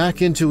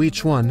back into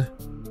each one.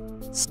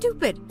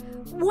 Stupid.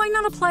 Why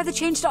not apply the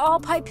change to all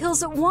pipe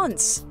pills at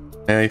once?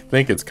 I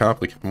think it's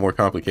more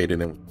complicated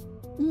than...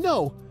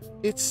 No,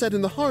 it's set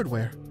in the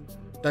hardware.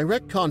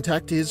 Direct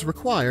contact is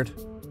required.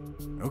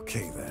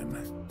 Okay then.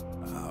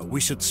 We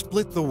should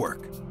split the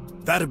work.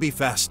 That'd be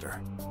faster.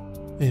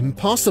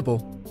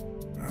 Impossible.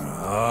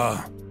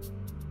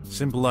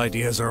 Simple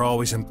ideas are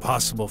always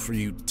impossible for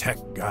you tech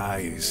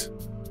guys.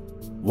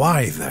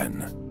 Why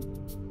then?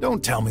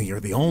 Don't tell me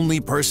you're the only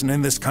person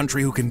in this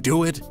country who can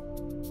do it.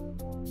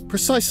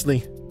 Precisely.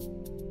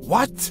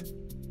 What?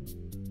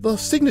 The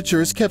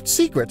signature is kept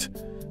secret.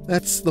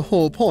 That's the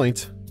whole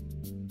point.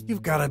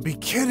 You've gotta be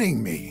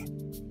kidding me.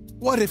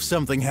 What if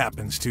something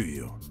happens to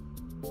you?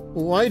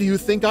 Why do you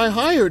think I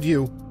hired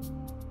you?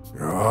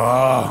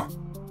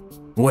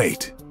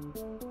 Wait.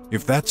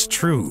 If that's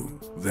true,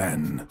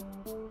 then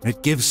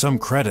it gives some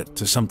credit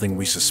to something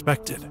we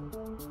suspected.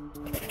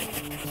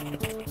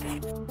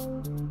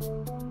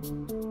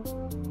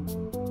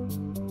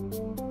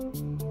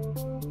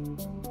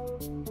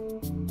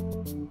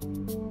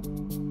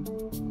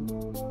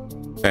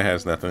 That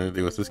has nothing to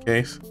do with this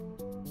case.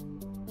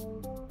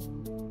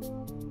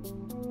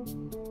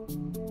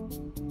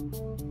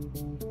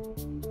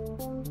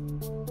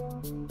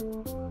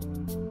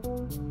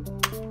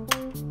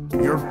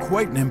 You're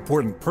quite an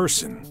important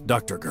person,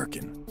 Dr.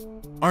 Gherkin,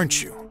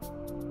 aren't you?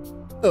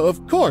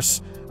 Of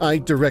course, I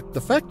direct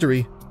the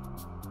factory.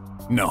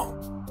 No,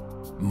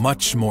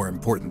 much more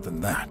important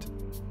than that.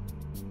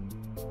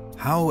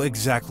 How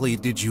exactly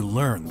did you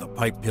learn the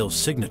pipe pill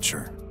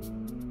signature?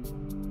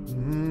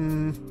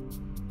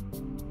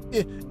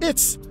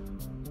 It's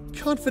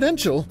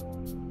confidential.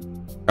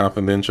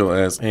 Confidential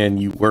as in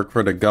you work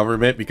for the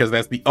government, because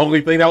that's the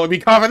only thing that would be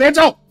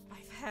confidential.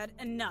 I've had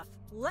enough.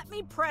 Let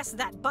me press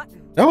that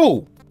button.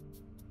 No.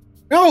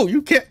 No,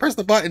 you can't press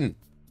the button.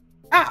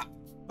 Ah.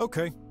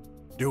 Okay,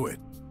 do it.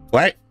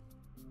 What?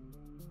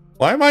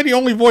 Why am I the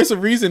only voice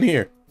of reason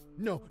here?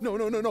 No,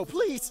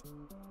 please.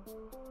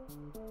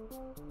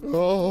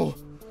 Oh,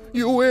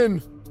 you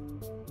win.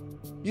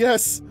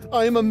 Yes,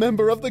 I am a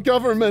member of the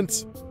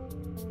government.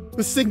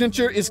 The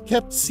signature is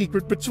kept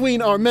secret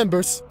between our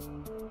members.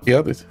 The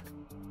others?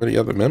 What are the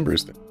other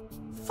members then?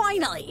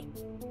 Finally!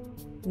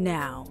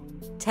 Now,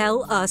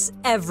 tell us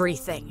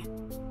everything.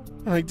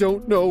 I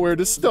don't know where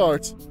to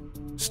start.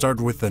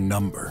 Start with the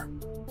number.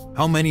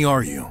 How many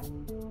are you?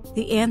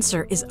 The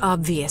answer is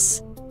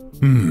obvious.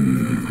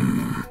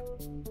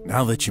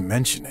 Now that you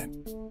mention it,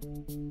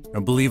 I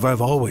believe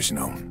I've always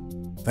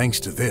known, thanks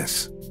to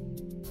this.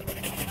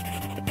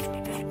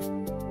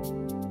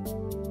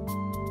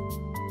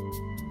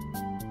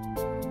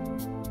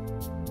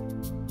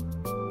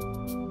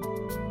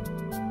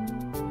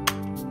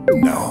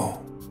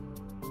 No.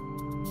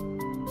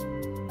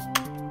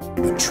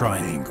 The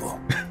triangle.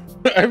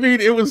 I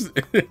mean, it was...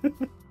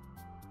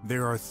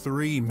 There are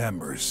 3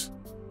 members.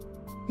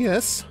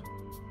 Yes,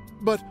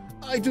 but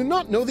I do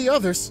not know the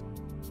others.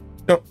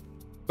 No.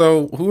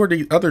 So, who are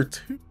the other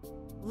 2?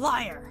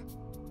 Liar!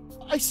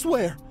 I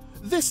swear,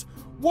 this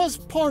was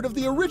part of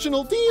the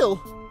original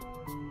deal.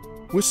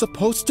 We're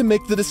supposed to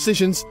make the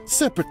decisions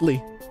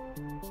separately.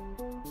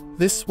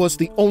 This was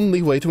the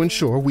only way to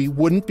ensure we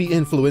wouldn't be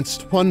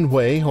influenced one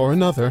way or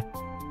another.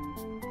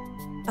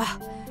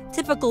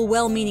 Typical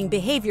well-meaning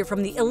behavior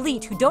from the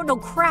elite who don't know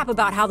crap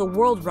about how the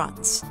world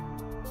runs.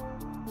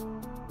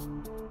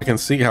 I can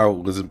see how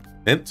it was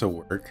meant to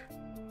work.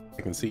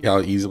 I can see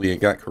how easily it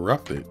got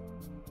corrupted.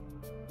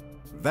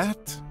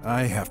 That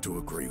I have to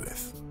agree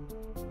with.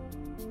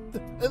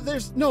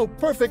 There's no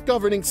perfect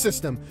governing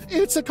system.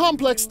 It's a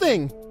complex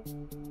thing.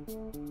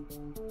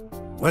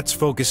 Let's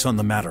focus on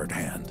the matter at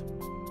hand.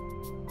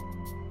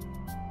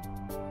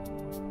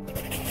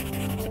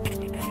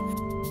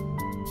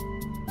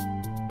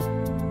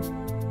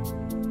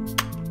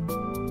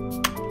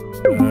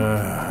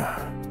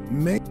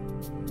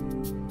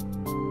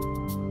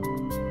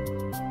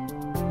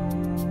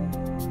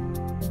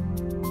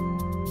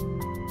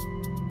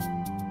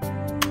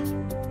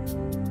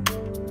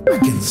 I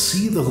can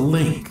see the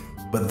link,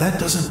 but that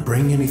doesn't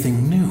bring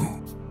anything new.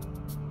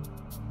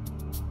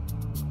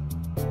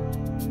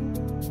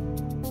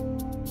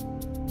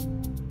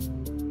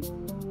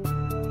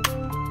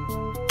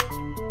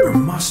 There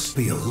must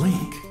be a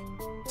link.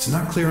 It's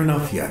not clear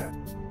enough yet.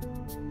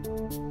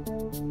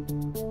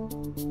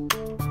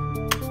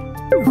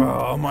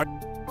 Oh my...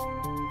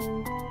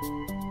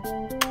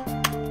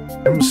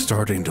 I'm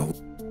starting to...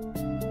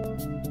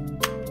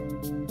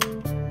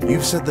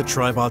 You said the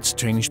Tribots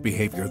changed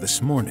behavior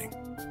this morning.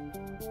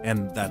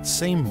 And that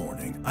same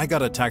morning, I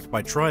got attacked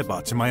by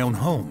Tribots in my own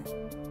home.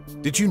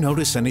 Did you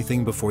notice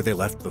anything before they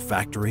left the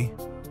factory?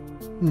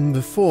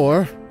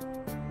 Before?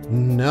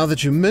 Now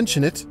that you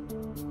mention it,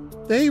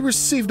 they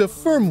received a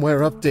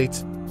firmware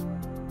update.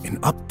 An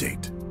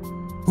update?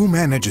 Who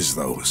manages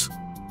those?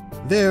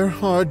 There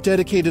are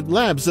dedicated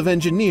labs of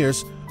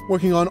engineers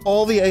working on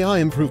all the AI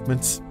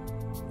improvements.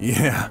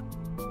 Yeah,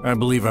 I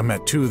believe I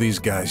met 2 of these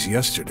guys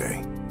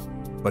yesterday.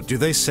 But do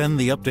they send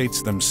the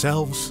updates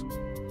themselves?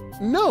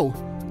 No,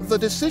 the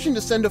decision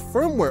to send a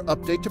firmware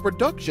update to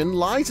production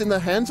lies in the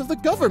hands of the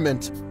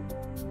government.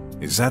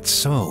 Is that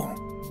so?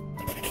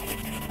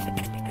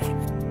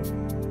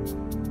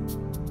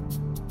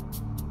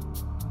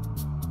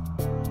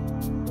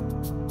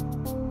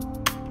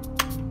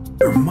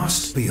 There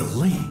must be a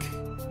link.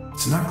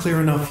 It's not clear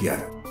enough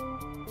yet.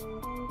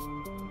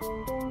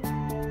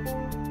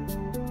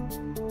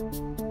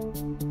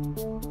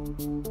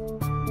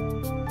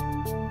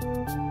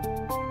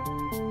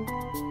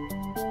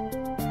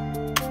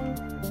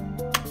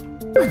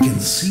 I can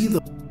see the...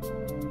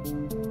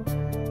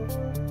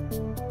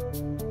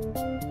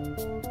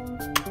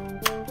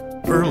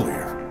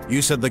 Earlier,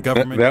 you said the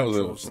government...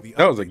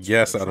 That was a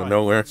guess out of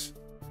nowhere.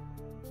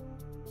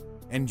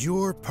 And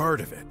you're part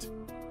of it.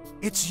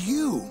 It's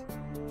you!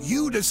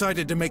 You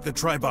decided to make the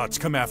Tribots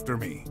come after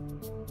me.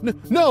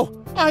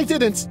 No, I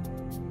didn't!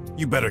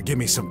 You better give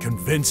me some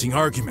convincing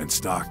arguments,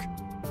 Doc.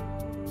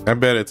 I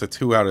bet it's a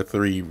 2 out of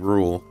 3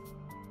 rule.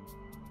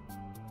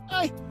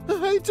 I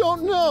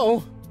don't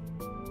know.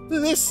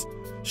 This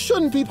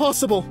shouldn't be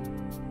possible.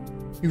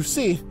 You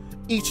see,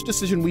 each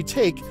decision we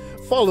take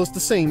follows the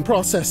same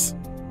process.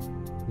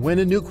 When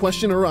a new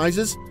question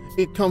arises,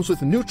 it comes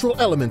with neutral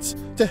elements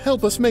to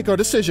help us make our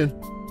decision.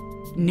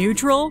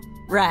 Neutral?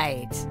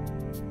 Right.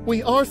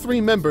 We are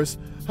 3 members,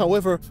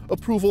 however,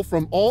 approval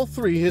from all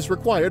 3 is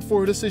required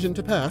for a decision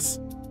to pass.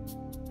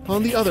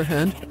 On the other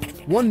hand,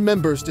 1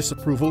 member's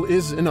disapproval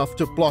is enough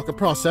to block a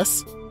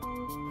process.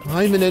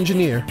 I'm an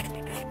engineer.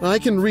 I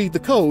can read the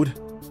code.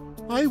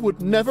 I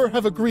would never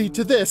have agreed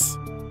to this.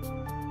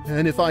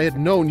 And if I had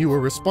known you were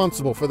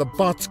responsible for the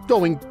bots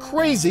going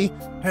crazy...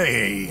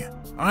 Hey,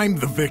 I'm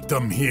the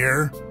victim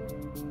here.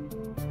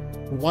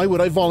 Why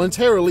would I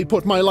voluntarily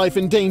put my life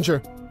in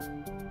danger?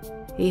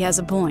 He has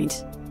a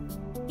point.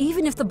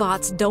 Even if the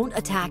bots don't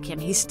attack him,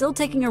 he's still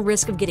taking a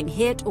risk of getting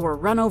hit or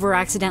run over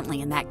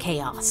accidentally in that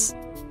chaos.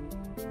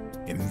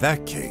 In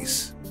that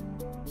case...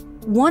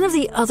 One of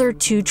the other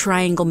 2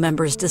 Triangle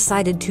members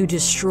decided to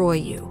destroy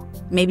you.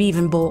 Maybe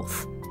even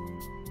both.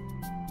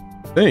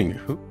 Dang,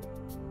 who?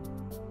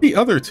 The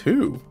other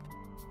 2?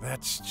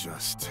 That's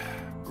just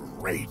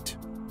great.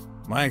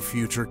 My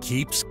future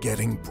keeps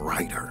getting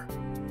brighter.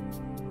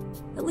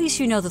 At least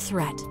you know the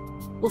threat.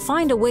 We'll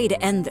find a way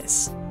to end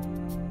this.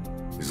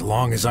 As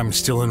long as I'm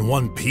still in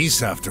one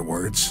piece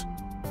afterwards.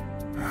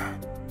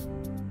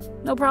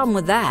 No problem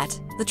with that.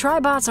 The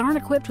Tribots aren't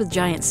equipped with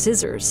giant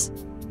scissors.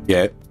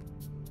 Yet.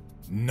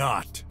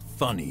 Not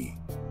funny.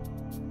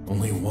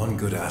 Only one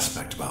good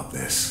aspect about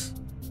this.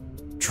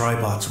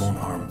 Tribots won't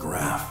harm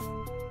Graff.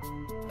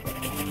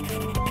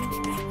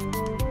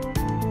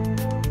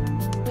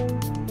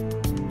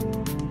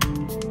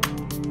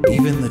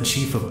 Even the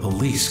chief of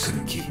police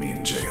couldn't keep me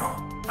in jail.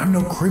 I'm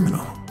no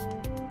criminal.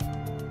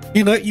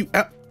 He let you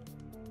out.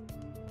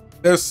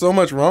 There's so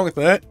much wrong with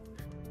that.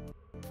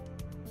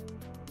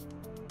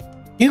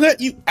 He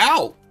let you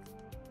out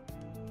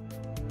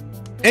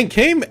and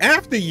came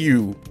after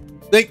you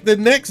like the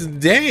next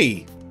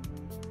day.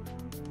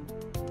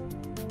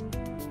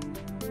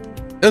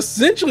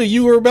 Essentially,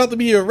 you were about to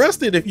be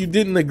arrested if you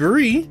didn't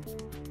agree.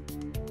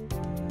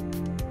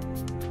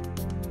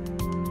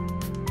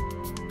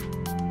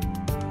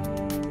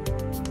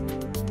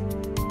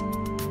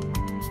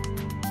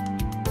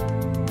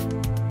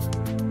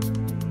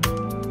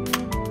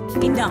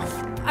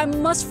 Enough. I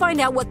must find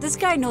out what this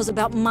guy knows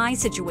about my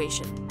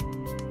situation.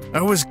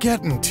 I was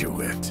getting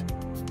to it.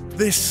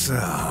 This,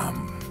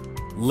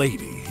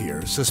 lady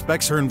here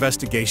suspects her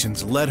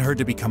investigations led her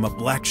to become a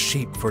black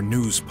sheep for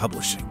news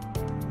publishing.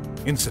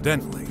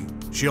 Incidentally,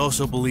 she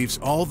also believes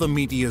all the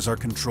medias are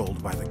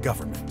controlled by the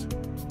government.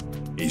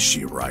 Is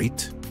she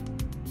right?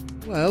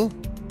 Well,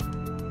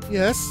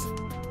 yes,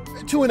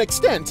 to an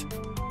extent.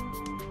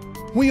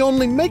 We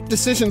only make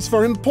decisions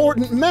for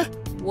important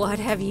What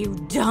have you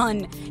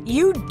done?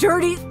 You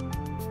dirty...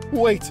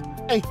 Wait,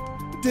 I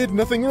did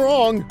nothing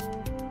wrong.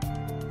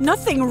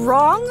 Nothing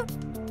wrong?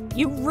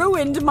 You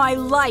ruined my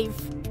life.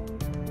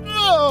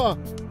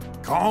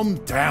 Calm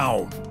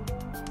down.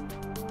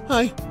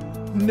 I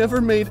never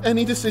made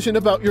any decision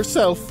about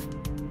yourself.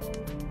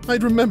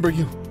 I'd remember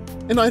you,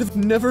 and I'd have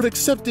never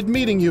accepted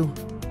meeting you.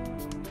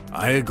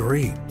 I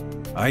agree.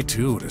 I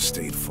too would have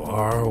stayed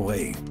far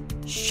away.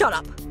 Shut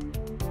up.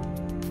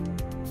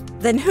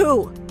 Then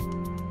who?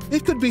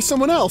 It could be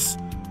someone else,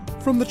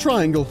 from the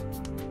Triangle.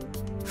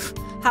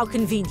 How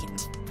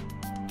convenient.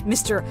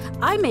 Mr.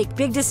 I make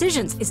big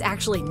decisions is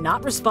actually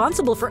not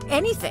responsible for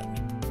anything.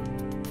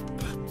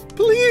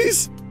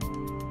 Please!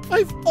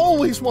 I've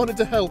always wanted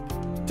to help,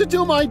 to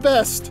do my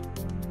best.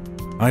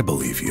 I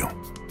believe you.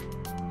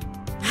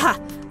 Ha!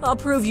 I'll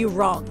prove you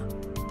wrong.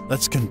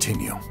 Let's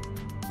continue.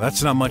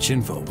 That's not much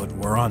info, but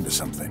we're on to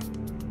something.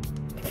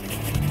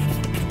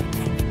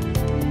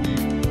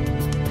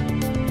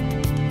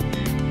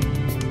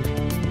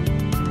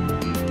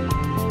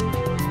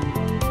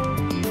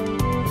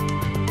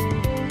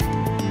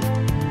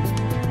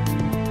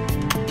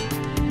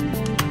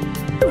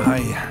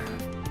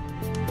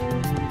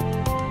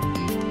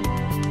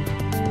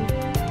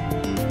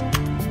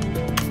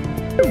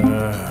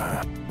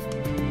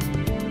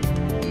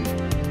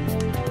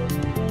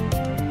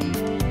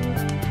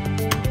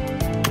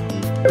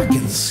 I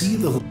can see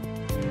the...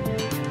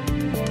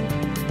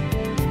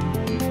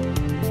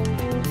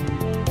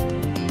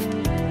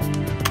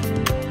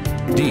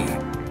 D,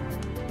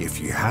 if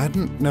you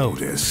hadn't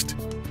noticed,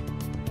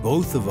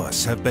 both of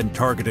us have been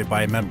targeted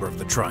by a member of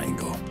the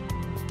Triangle.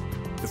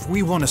 If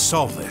we want to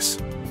solve this,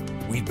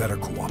 we'd better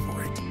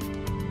cooperate.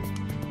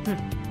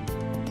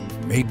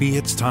 Maybe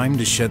it's time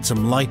to shed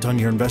some light on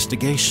your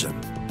investigation.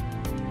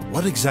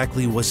 What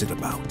exactly was it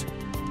about?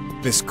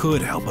 This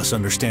could help us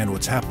understand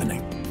what's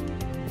happening.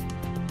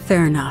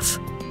 Fair enough.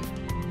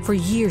 For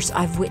years,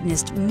 I've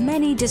witnessed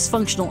many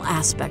dysfunctional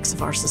aspects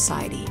of our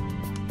society.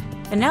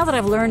 And now that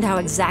I've learned how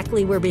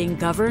exactly we're being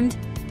governed,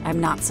 I'm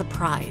not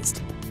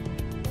surprised.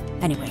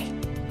 Anyway,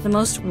 the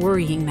most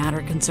worrying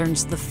matter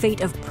concerns the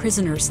fate of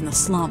prisoners in the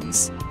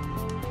slums.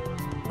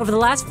 Over the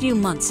last few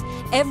months,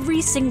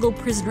 every single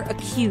prisoner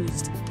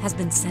accused has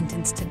been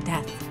sentenced to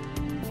death.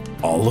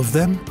 All of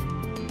them?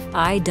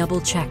 I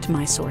double-checked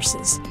my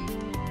sources.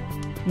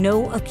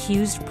 No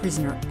accused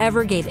prisoner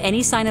ever gave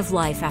any sign of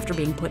life after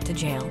being put to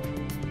jail.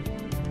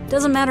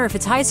 Doesn't matter if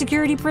it's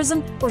high-security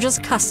prison or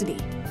just custody.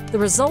 The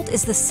result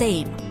is the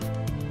same.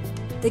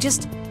 They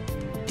just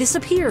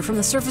disappear from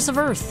the surface of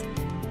Earth.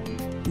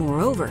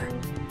 Moreover,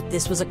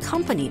 this was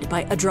accompanied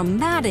by a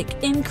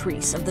dramatic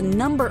increase of the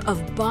number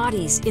of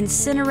bodies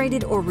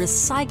incinerated or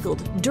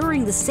recycled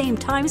during the same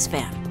time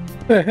span.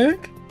 The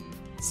heck?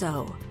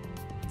 So,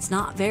 it's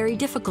not very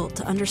difficult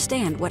to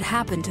understand what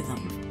happened to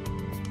them.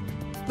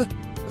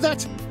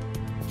 That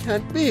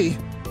can't be.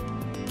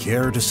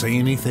 Care to say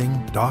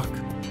anything, Doc?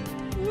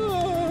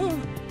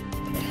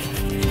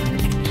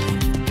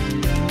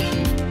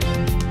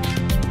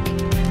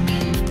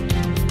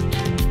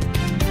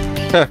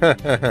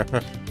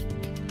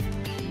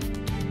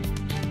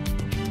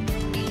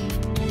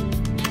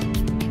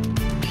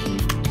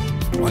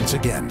 Once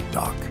again,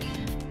 Doc.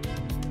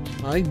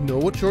 I know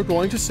what you're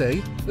going to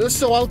say,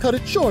 so I'll cut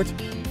it short.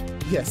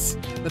 Yes,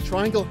 the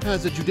Triangle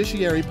has a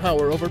judiciary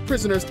power over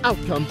prisoners'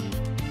 outcome.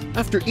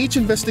 After each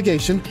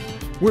investigation,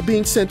 we're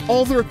being sent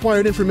all the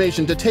required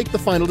information to take the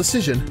final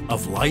decision.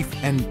 Of life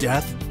and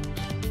death?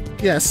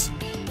 Yes,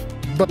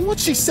 but what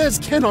she says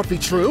cannot be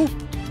true.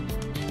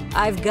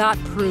 I've got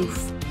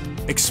proof.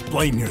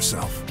 Explain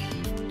yourself.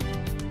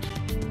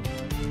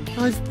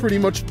 I've pretty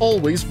much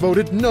always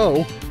voted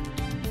no.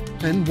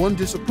 And one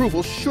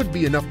disapproval should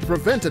be enough to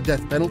prevent a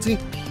death penalty.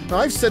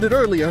 I've said it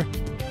earlier.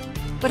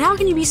 But how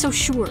can you be so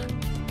sure?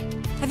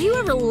 Have you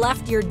ever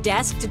left your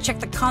desk to check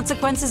the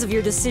consequences of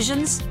your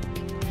decisions?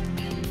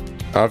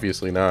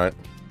 Obviously not.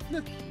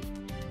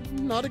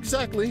 Not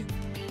exactly.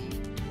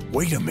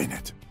 Wait a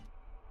minute.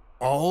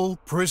 All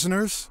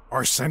prisoners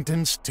are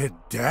sentenced to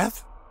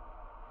death?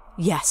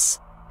 Yes.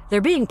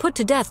 They're being put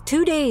to death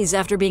 2 days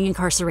after being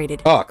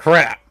incarcerated. Oh,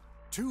 crap.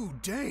 2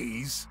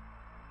 days?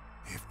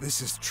 If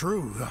this is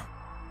true,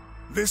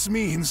 this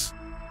means...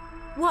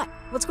 What?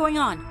 What's going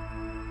on?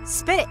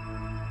 Spit it!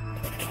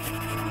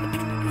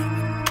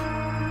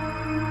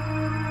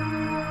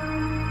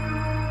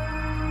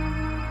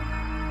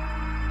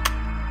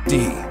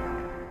 D.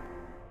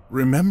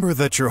 Remember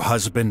that your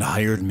husband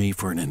hired me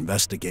for an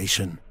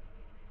investigation?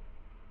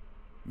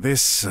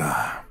 This,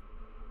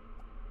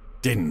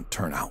 didn't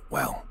turn out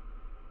well.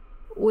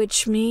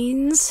 Which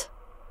means?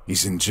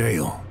 He's in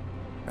jail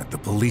at the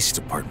police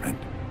department.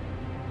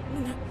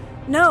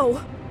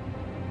 No.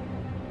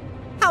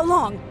 How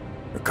long?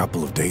 A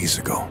couple of days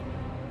ago.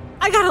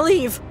 I gotta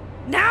leave.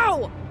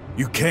 Now!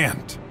 You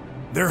can't.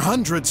 There are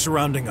hundreds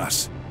surrounding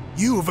us.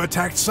 You've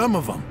attacked some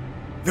of them.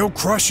 They'll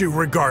crush you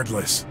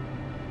regardless.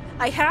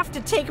 I have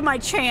to take my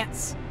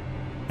chance.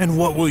 And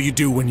what will you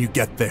do when you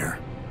get there?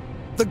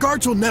 The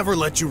guards will never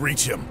let you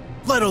reach him,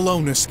 let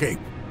alone escape.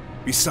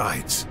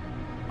 Besides,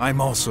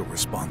 I'm also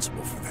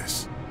responsible for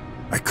this.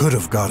 I could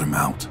have got him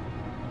out.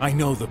 I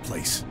know the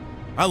place.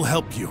 I'll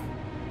help you.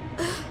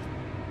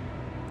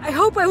 I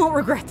hope I won't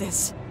regret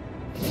this.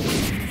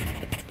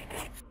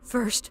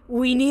 First,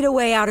 we need a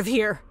way out of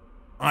here.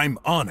 I'm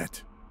on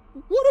it.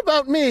 What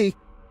about me?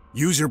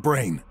 Use your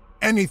brain.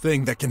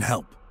 Anything that can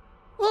help.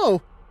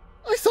 Oh,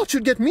 I thought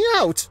you'd get me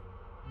out.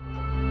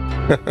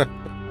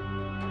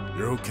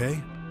 You're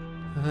okay?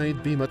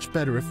 I'd be much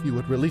better if you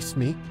would release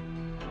me.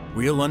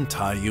 We'll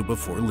untie you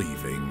before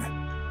leaving.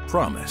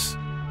 Promise.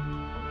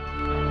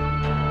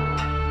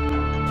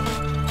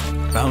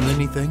 Found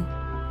anything?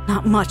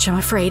 Not much, I'm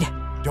afraid.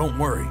 Don't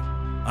worry.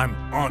 I'm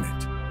on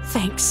it.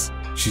 Thanks.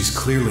 She's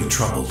clearly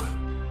troubled.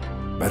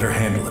 Better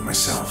handle it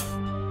myself.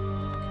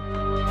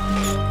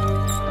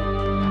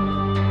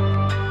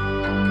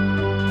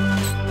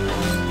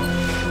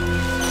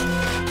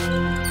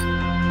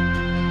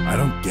 I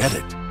don't get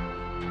it.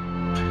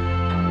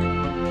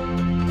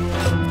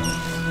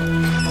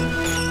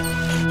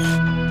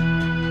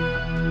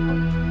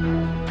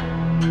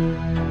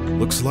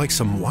 Looks like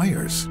some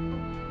wires.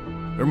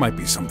 There might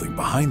be something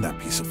behind that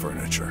piece of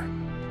furniture.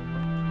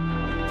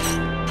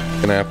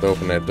 Gonna have to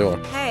open that door.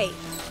 Hey,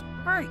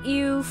 aren't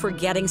you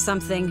forgetting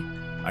something?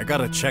 I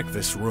gotta check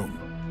this room.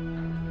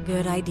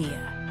 Good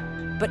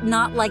idea. But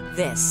not like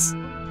this.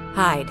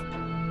 Hide.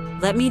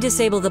 Let me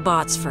disable the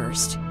bots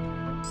first.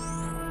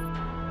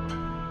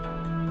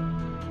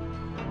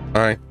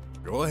 Alright.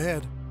 Go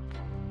ahead.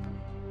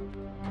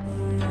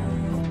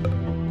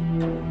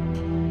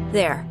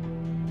 There.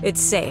 It's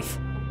safe.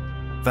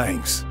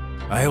 Thanks.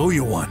 I owe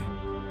you one.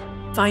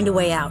 Find a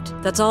way out.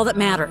 That's all that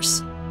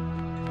matters.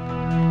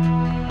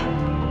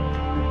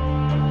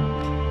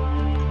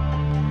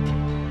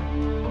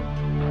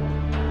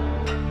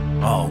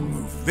 I'll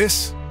move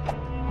this.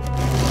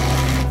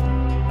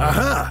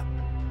 Aha!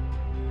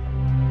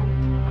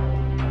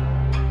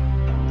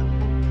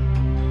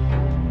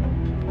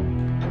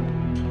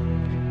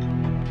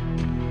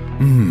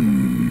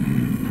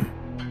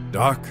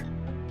 Doc,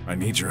 I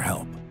need your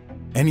help.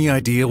 Any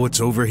idea what's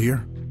over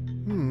here?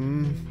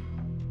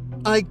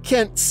 I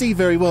can't see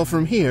very well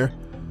from here.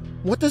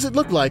 What does it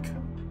look like?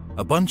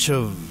 A bunch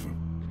of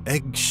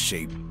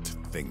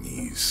egg-shaped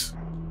thingies.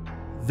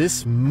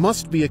 This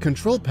must be a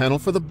control panel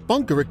for the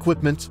bunker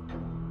equipment.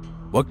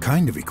 What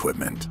kind of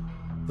equipment?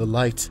 The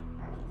light,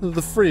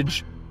 the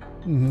fridge,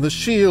 the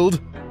shield.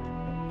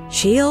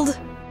 Shield?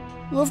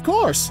 Of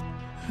course.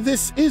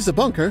 This is a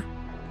bunker.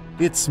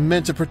 It's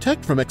meant to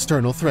protect from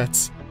external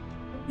threats.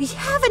 We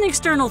have an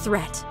external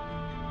threat.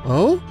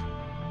 Oh?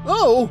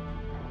 Oh!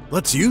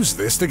 Let's use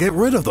this to get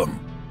rid of them.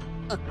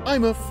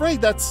 I'm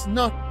afraid that's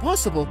not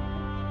possible.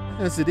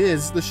 As it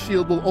is, the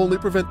shield will only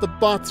prevent the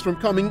bots from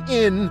coming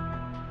in.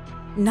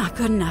 Not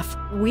good enough.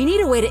 We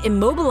need a way to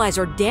immobilize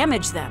or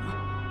damage them.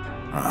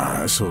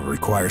 This will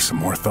require some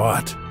more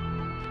thought.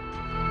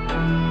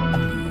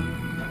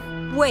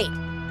 Wait,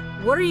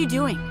 what are you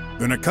doing?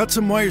 Gonna cut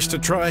some wires to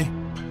try.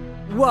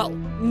 Whoa,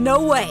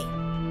 no way.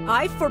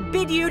 I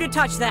forbid you to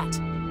touch that.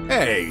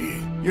 Hey,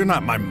 you're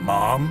not my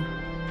mom.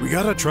 We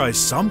gotta try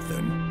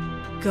something.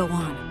 Go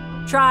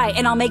on. Try,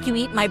 and I'll make you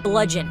eat my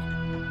bludgeon.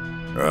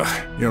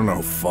 You're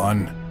no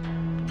fun.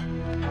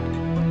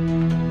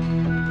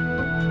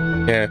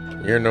 Yeah,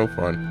 you're no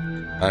fun.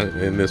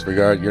 In this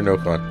regard, you're no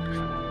fun.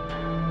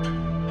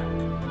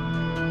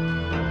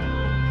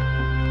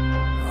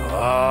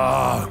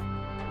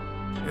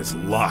 It's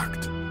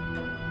locked.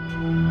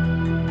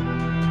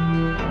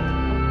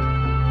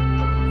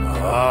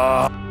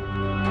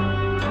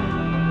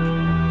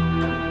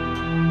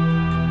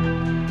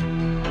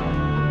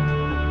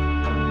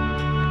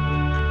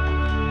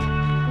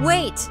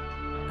 Wait!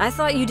 I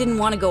thought you didn't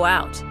want to go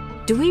out.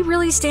 Do we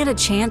really stand a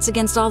chance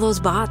against all those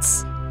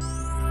bots?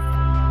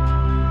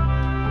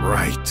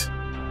 Right.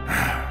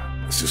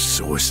 This is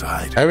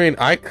suicide. I mean,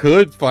 I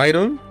could fight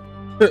him.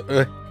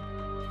 Oh,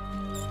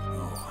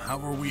 how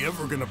are we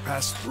ever gonna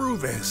pass through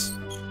this?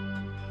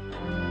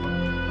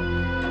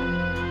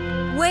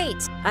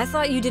 Wait! I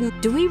thought you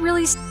didn't. Do we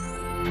really?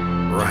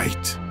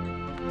 Right.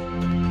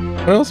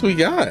 What else we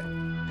got?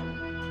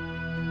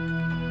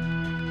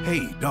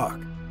 Hey, Doc.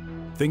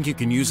 Think you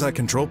can use that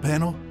control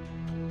panel?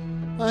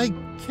 I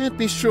can't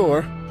be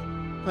sure.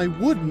 I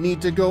would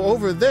need to go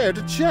over there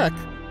to check.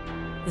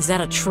 Is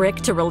that a trick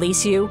to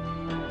release you?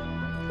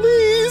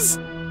 Please!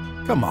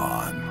 Come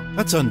on.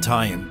 Let's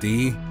untie him,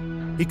 Dee.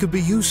 He could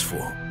be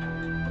useful.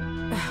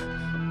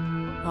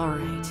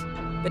 Alright.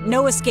 But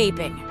no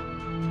escaping.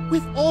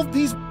 With all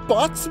these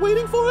bots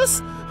waiting for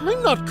us?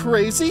 I'm not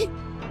crazy.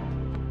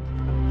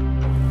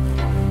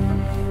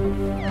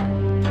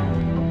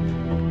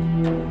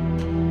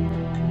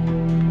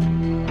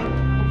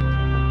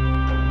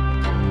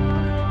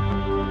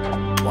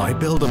 Why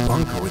build a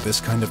bunker with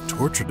this kind of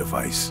torture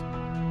device?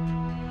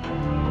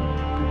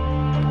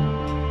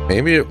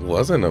 Maybe it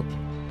wasn't a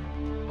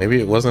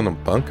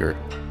bunker.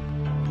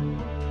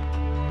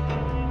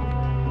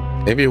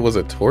 Maybe it was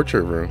a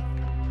torture room.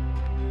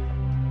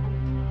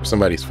 For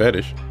somebody's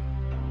fetish.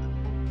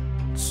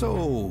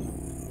 So...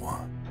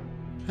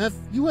 Have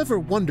you ever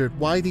wondered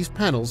why these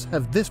panels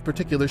have this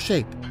particular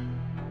shape?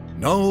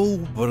 No,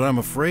 but I'm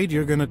afraid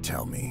you're gonna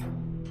tell me.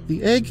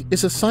 The egg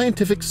is a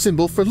scientific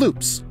symbol for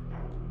loops.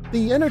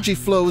 The energy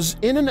flows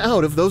in and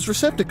out of those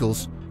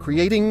receptacles,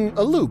 creating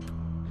a loop.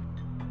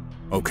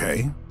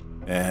 Okay.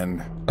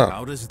 And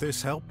how does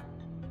this help?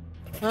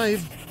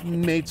 I've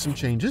made some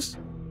changes.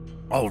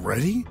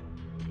 Already?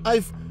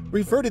 I've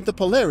reverted the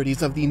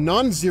polarities of the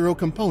non-zero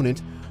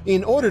component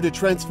in order to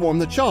transform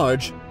the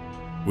charge.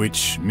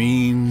 Which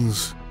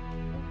means...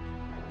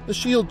 The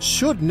shield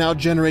should now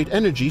generate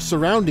energy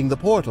surrounding the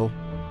portal.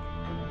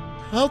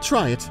 I'll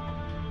try it.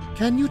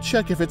 Can you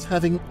check if it's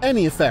having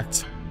any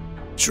effect?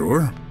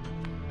 Sure.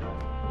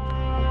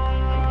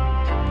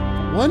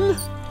 1,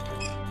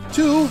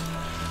 2,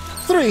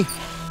 3.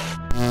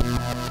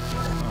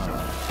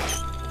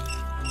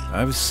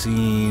 I've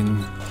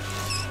seen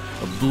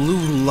a blue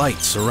light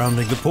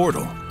surrounding the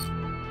portal.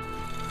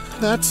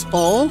 That's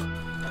all?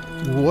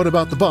 What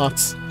about the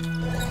bots?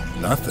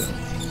 Nothing.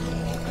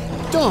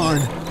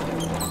 Darn!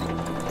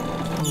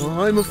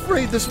 Oh, I'm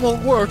afraid this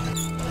won't work.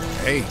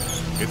 Hey,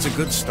 it's a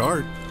good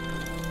start.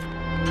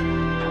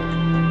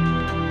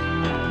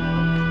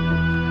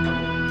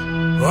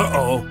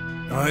 Uh-oh.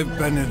 I've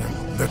been in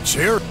the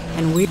chair.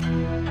 And we...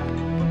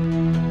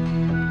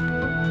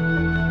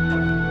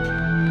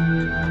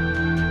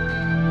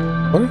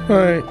 What if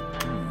I...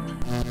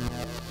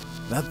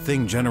 That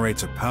thing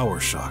generates a power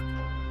shock.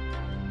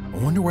 I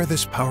wonder where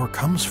this power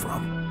comes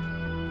from.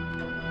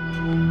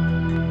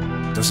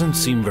 Doesn't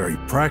seem very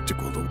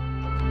practical to...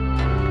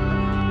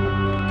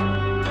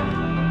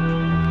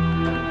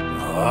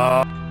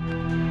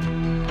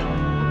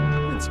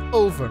 It's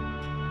over.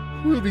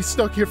 We'll be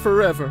stuck here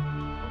forever.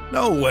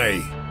 No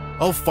way.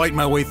 I'll fight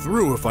my way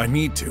through if I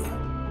need to.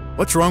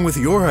 What's wrong with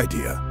your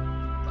idea?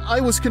 I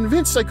was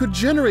convinced I could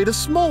generate a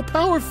small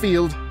power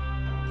field.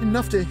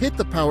 Enough to hit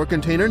the power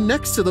container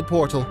next to the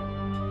portal.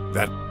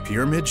 That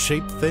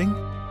pyramid-shaped thing?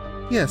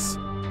 Yes,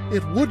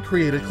 it would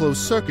create a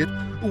closed circuit,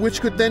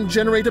 which could then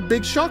generate a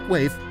big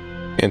shockwave.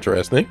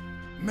 Interesting.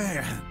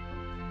 Man,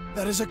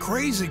 that is a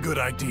crazy good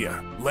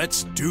idea.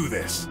 Let's do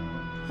this.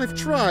 I've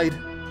tried.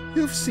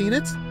 You've seen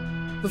it.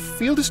 The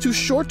field is too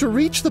short to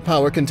reach the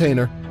power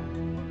container.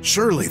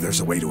 Surely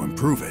there's a way to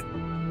improve it.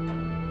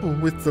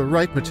 With the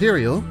right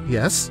material,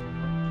 yes.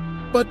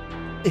 But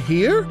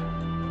here?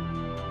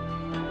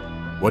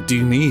 What do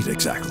you need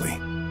exactly?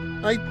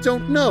 I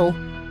don't know.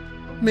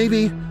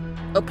 Maybe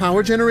a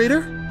power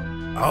generator?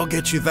 I'll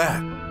get you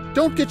that.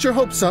 Don't get your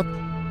hopes up.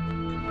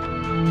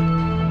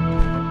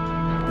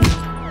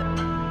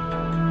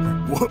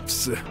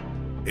 Whoops.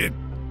 It,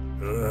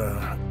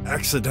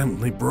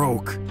 accidentally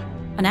broke.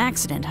 An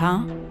accident,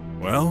 huh?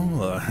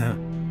 Well,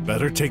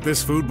 better take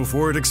this food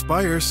before it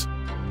expires.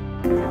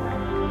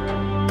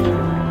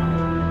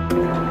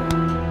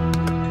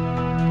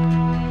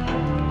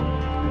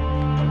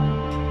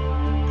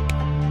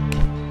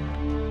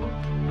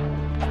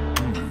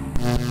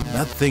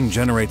 That thing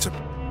generates a... Do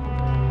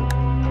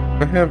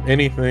I have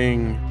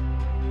anything?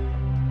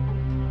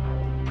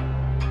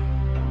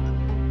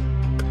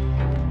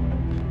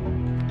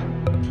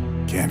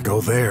 Can't go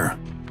there.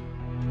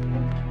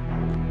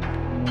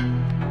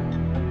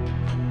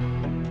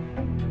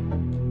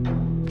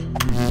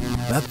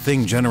 That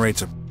thing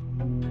generates a...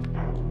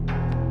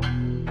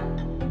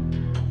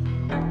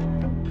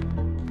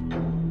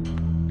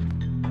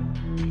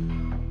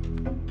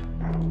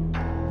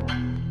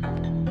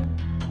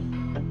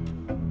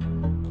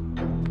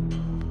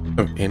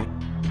 Of any?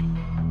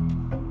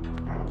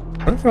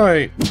 What if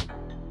I...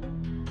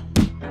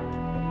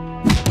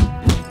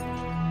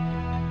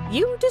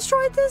 You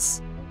destroyed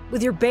this?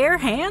 With your bare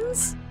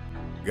hands?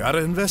 Gotta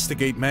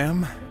investigate,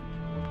 ma'am.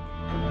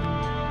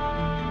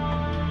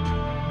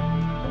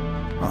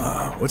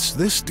 What's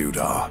this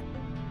doodah?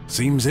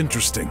 Seems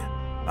interesting.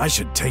 I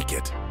should take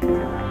it.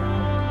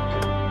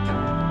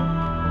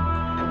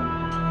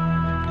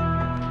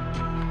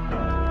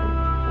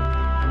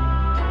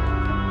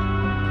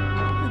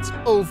 It's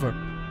over.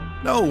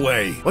 No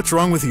way. What's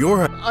wrong with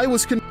your... I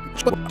was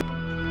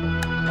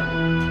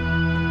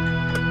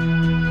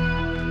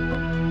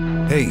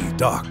Hey,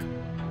 Doc.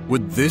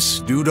 Would this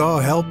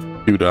doodah help?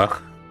 Doodah.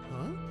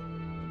 Huh?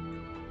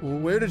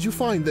 Where did you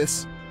find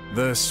this?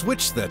 The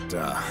switch that,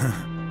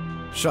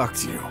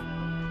 shocked you.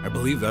 I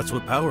believe that's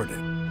what powered it.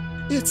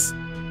 It's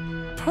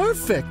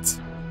perfect.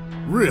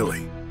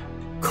 Really?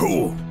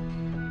 Cool.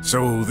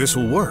 So this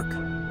will work.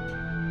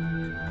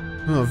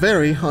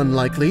 Very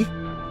unlikely.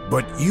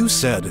 But you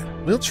said...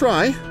 We'll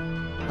try.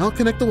 I'll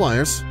connect the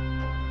wires.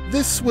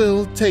 This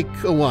will take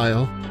a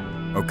while.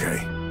 Okay.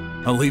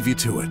 I'll leave you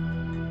to it.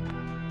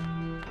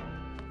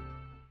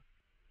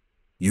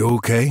 You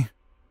okay?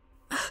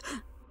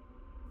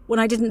 When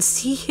I didn't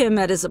see him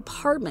at his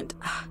apartment,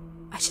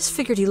 I just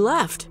figured he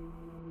left.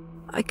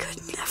 I could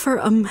never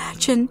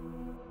imagine.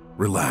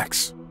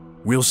 Relax.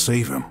 We'll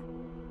save him.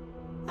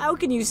 How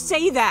can you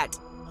say that?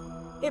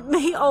 It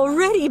may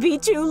already be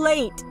too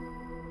late.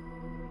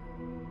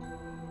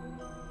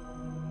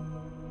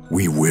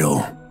 We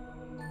will.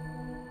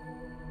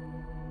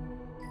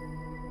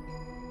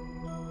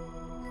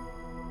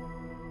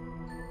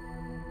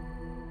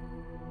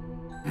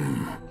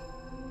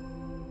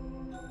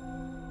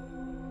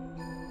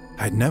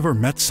 I'd never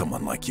met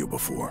someone like you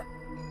before.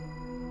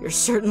 You're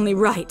certainly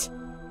right.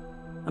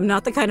 I'm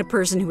not the kind of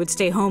person who would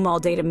stay home all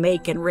day to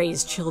make and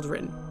raise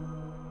children.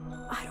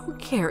 I don't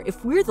care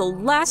if we're the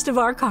last of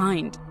our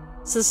kind.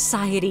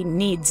 Society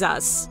needs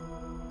us.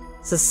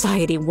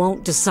 Society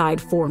won't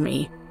decide for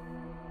me.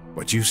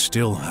 But you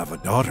still have a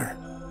daughter.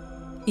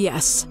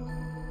 Yes.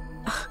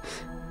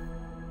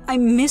 I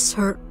miss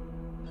her.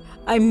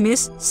 I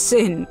miss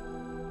Sin.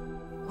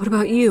 What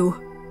about you?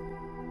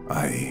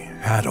 I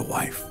had a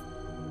wife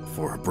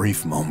for a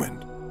brief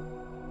moment.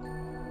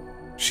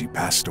 She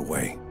passed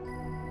away.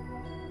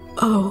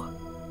 Oh,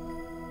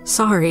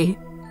 sorry.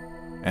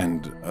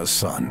 And a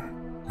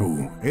son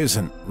who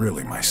isn't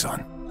really my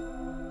son.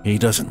 He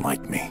doesn't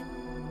like me.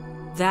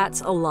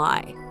 That's a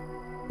lie.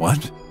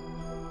 What?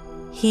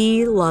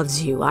 He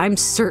loves you. I'm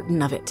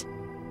certain of it.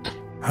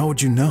 How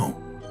would you know?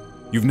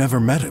 You've never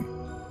met him.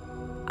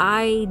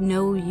 I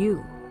know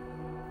you.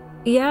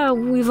 Yeah,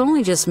 we've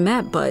only just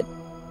met, but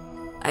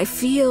I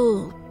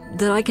feel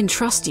that I can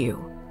trust you.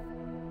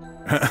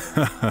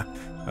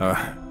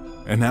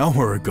 An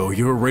hour ago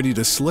you were ready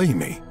to slay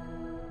me.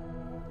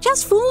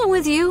 Just fooling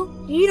with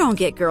you. You don't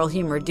get girl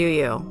humor, do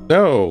you?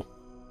 No.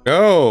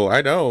 No,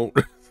 I don't.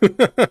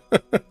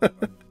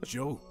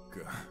 Joke.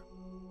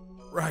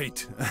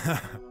 Right.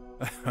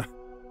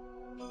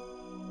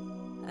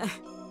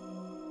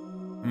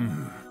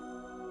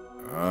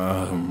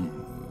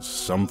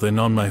 Something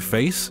on my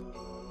face?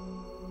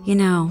 You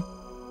know,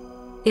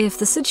 if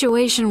the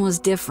situation was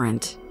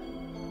different...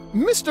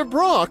 Mr.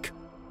 Brok!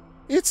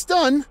 It's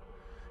done.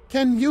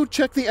 Can you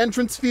check the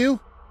entrance view?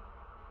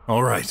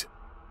 All right.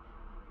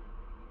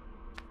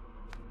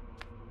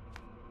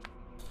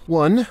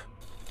 1,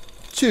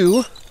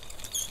 2,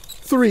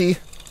 3.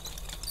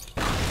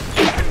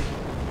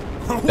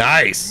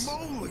 Nice.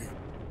 Moly!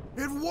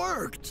 It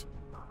worked!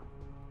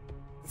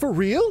 For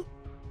real?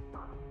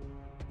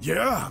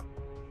 Yeah.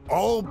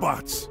 All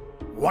bots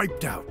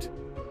wiped out.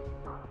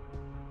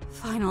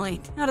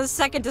 Finally, not a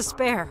second to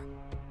spare.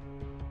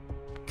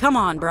 Come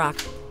on, Brok.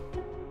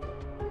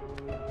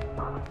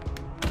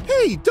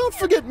 Hey, don't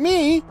forget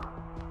me!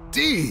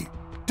 D,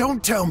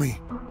 don't tell me.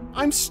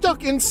 I'm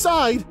stuck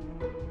inside.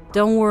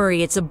 Don't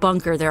worry, it's a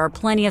bunker. There are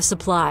plenty of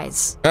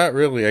supplies. Not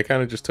really. I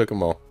kind of just took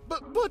them all.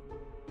 But...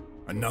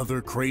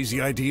 Another crazy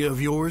idea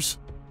of yours?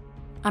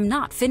 I'm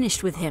not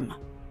finished with him.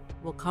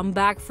 We'll come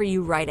back for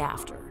you right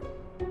after.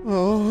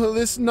 Oh,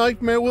 this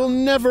nightmare will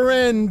never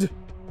end.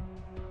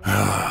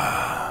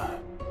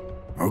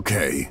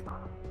 Okay.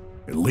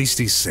 At least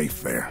he's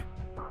safe there.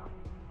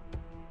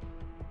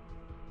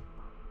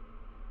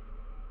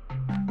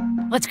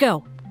 Let's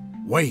go.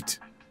 Wait.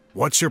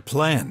 What's your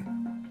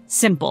plan?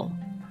 Simple.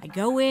 I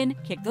go in,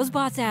 kick those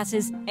bots'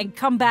 asses, and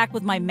come back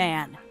with my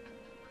man.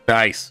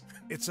 Nice.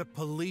 It's a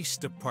police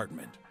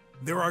department.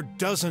 There are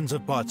dozens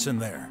of bots in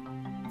there.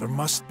 There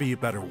must be a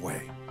better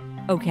way.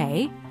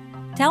 Okay.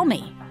 Tell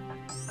me.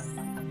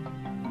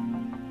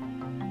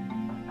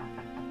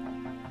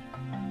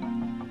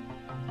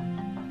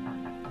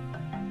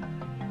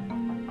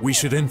 We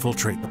should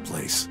infiltrate the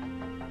place.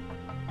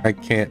 I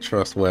can't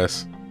trust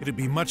Wes. It'd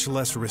be much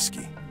less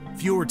risky.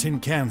 Fewer tin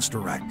cans to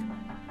wreck.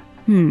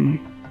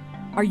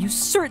 Are you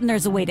certain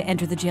there's a way to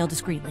enter the jail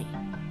discreetly?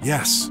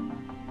 Yes.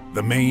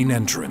 The main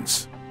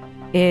entrance.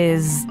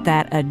 Is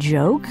that a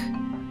joke?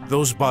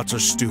 Those bots are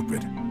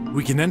stupid.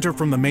 We can enter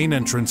from the main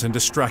entrance and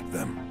distract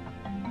them.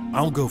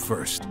 I'll go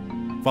first.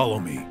 Follow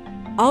me.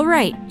 All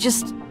right,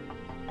 just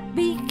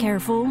be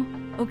careful,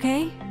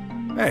 okay?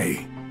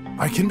 Hey,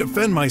 I can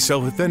defend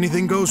myself if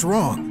anything goes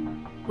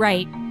wrong.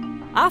 Right.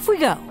 Off we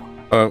go.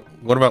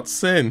 What about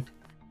Sin,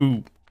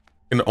 who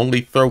can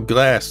only throw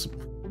glass?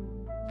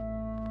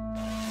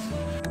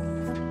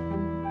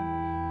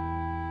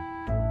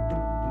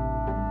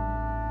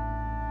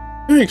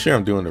 Make sure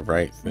I'm doing the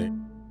right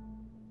thing.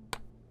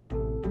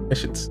 I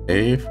should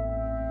save.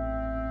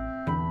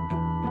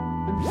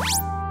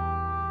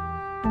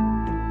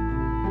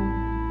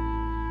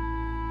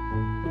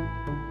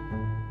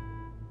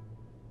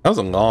 That was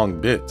a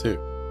long bit too.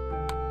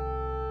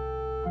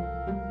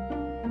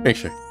 Make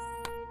sure.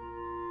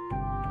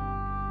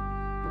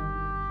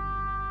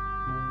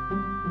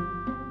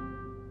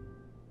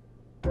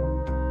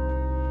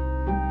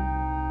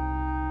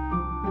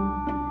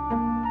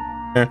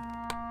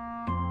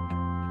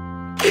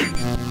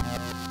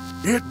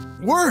 It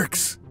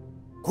works!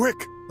 Quick,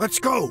 let's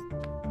go!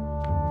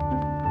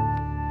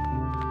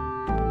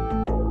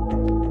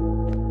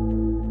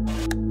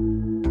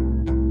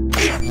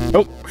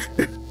 Oh!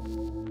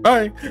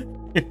 Bye!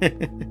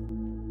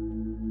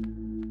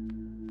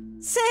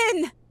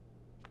 Sin!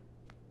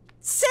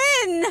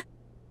 Sin!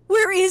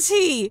 Where is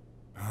he?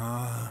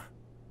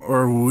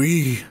 Are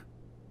we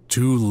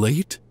too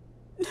late?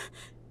 No!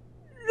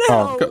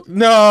 Oh,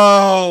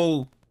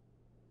 no!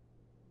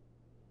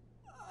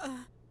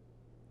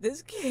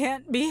 This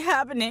can't be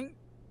happening.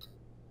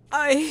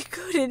 I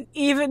couldn't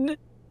even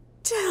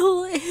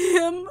tell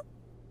him.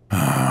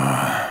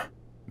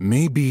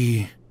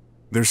 Maybe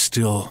there's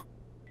still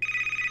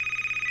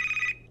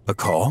a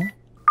call?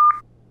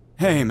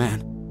 Hey,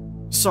 man.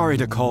 Sorry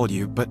to call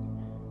you, but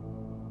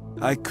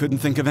I couldn't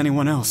think of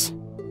anyone else.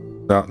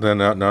 No,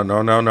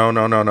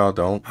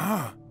 don't.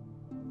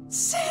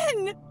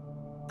 Sin!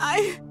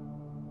 I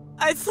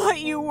thought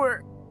you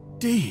were...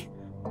 Dee,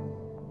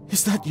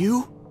 is that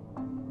you?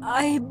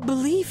 I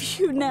believe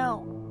you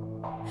now.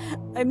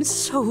 I'm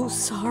so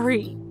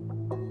sorry.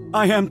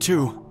 I am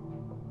too.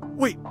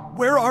 Wait,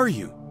 where are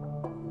you?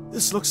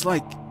 This looks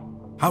like...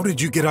 How did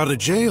you get out of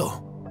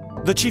jail?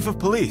 The chief of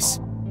police.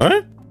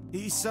 What?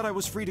 He said I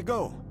was free to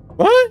go.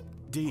 What?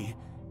 Dee,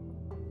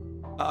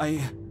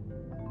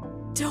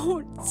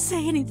 Don't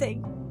say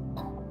anything.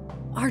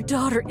 Our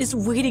daughter is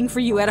waiting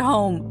for you at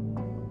home.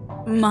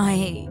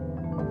 My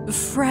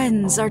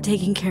friends are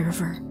taking care of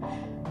her.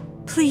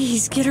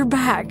 Please get her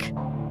back.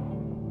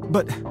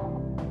 But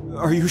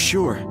are you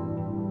sure?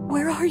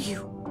 Where are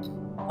you?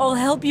 I'll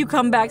help you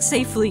come back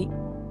safely.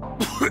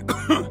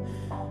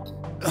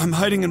 I'm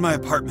hiding in my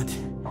apartment.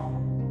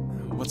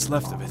 What's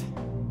left of it.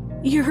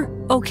 You're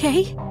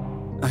okay?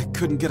 I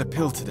couldn't get a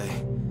pill today.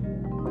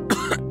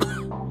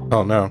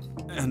 Oh no.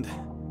 And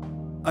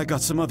I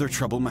got some other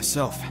trouble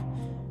myself.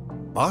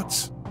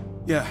 Bots?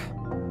 Yeah.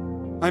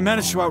 I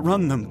managed to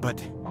outrun them,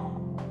 but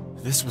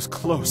this was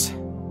close.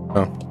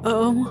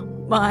 Oh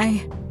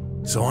my.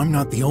 So I'm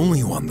not the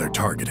only one they're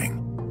targeting.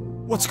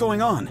 What's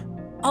going on?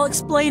 I'll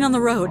explain on the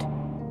road.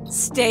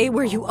 Stay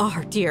where you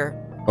are, dear.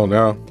 Oh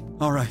no.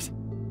 All right.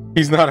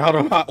 He's not out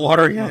of hot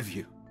water yet. Love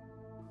you.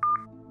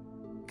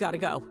 Gotta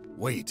go.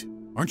 Wait,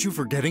 aren't you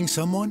forgetting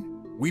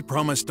someone? We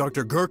promised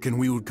Dr. Gherkin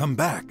we would come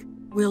back.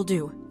 Will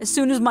do. As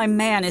soon as my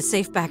man is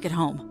safe back at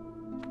home.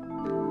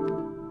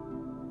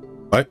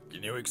 What?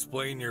 Can you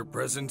explain your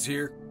presence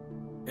here?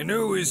 And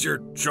who is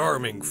your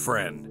charming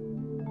friend?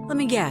 Let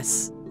me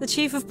guess. The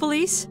chief of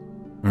police?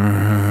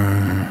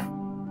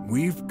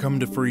 We've come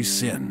to free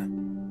Sin.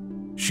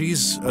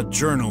 She's a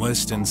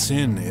journalist and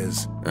Sin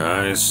is...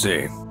 I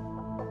see.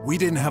 We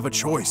didn't have a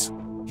choice.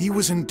 He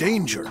was in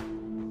danger.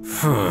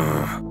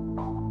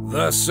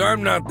 Thus,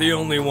 I'm not the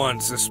only one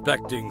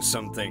suspecting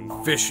something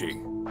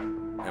fishy.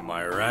 Am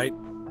I right?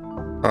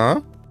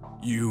 Huh?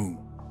 You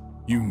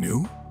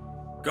knew?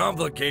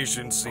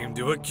 Complications seem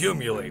to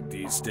accumulate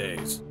these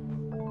days.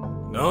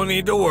 No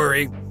need to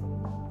worry.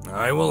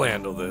 I will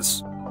handle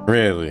this.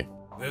 Really?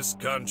 This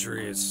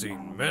country has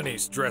seen many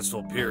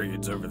stressful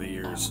periods over the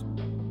years.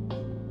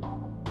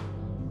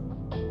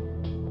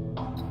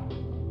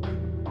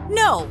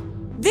 No!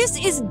 This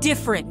is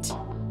different.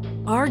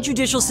 Our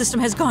judicial system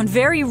has gone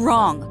very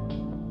wrong.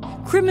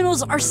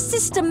 Criminals are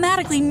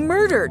systematically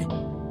murdered.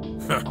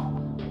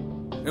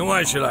 And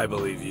why should I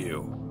believe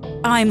you?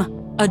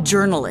 I'm a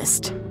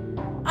journalist.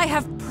 I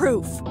have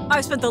proof.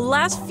 I've spent the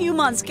last few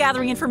months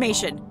gathering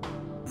information.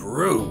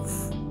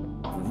 Proof?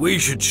 We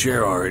should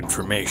share our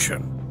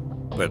information,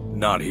 but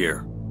not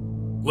here.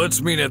 Let's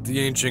meet at the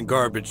ancient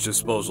garbage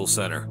disposal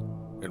center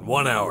in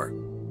 1 hour.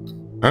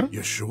 Huh?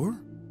 You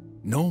sure?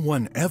 No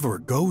one ever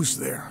goes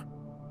there.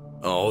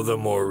 Oh, the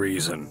more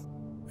reason.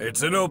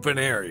 It's an open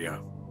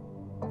area.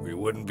 We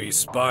wouldn't be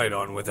spied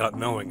on without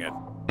knowing it.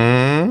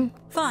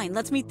 Fine,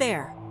 let's meet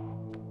there.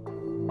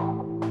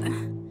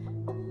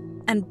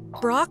 And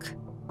Brok,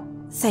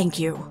 thank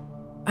you.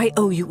 I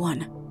owe you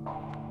one.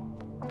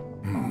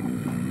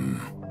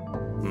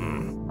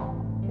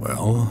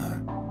 Well,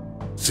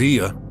 see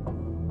ya.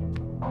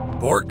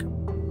 Bork?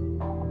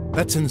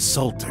 That's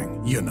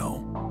insulting, you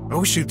know. I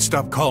wish you'd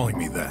stop calling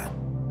me that.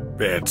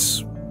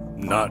 It's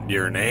not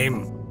your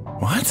name.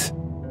 What?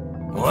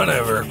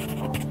 Whatever.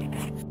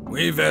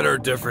 We've had our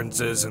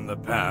differences in the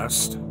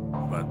past,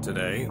 but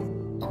today,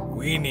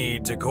 we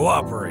need to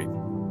cooperate.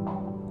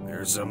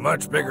 There's a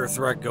much bigger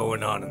threat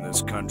going on in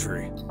this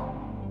country.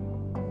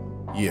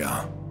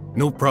 Yeah,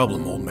 no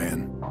problem, old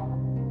man.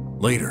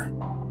 Later.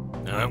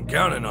 I'm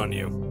counting on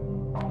you.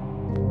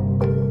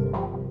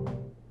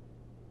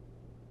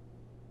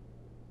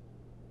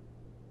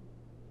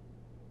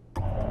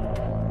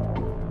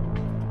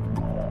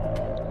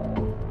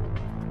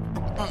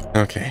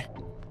 Okay.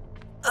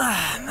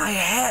 My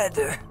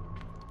head.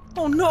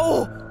 Oh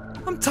no!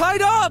 I'm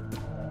tied up!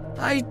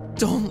 I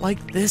don't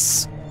like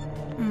this.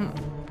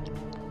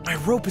 My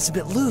rope is a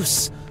bit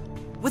loose.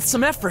 With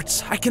some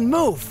effort, I can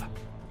move.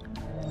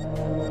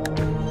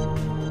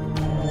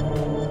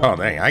 Oh,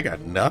 dang, I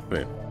got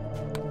nothing.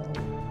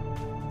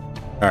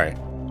 Alright.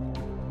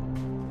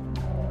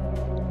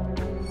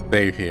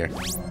 Save here.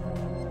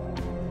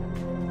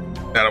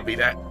 That'll be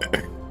that.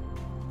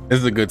 This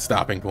is a good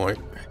stopping point.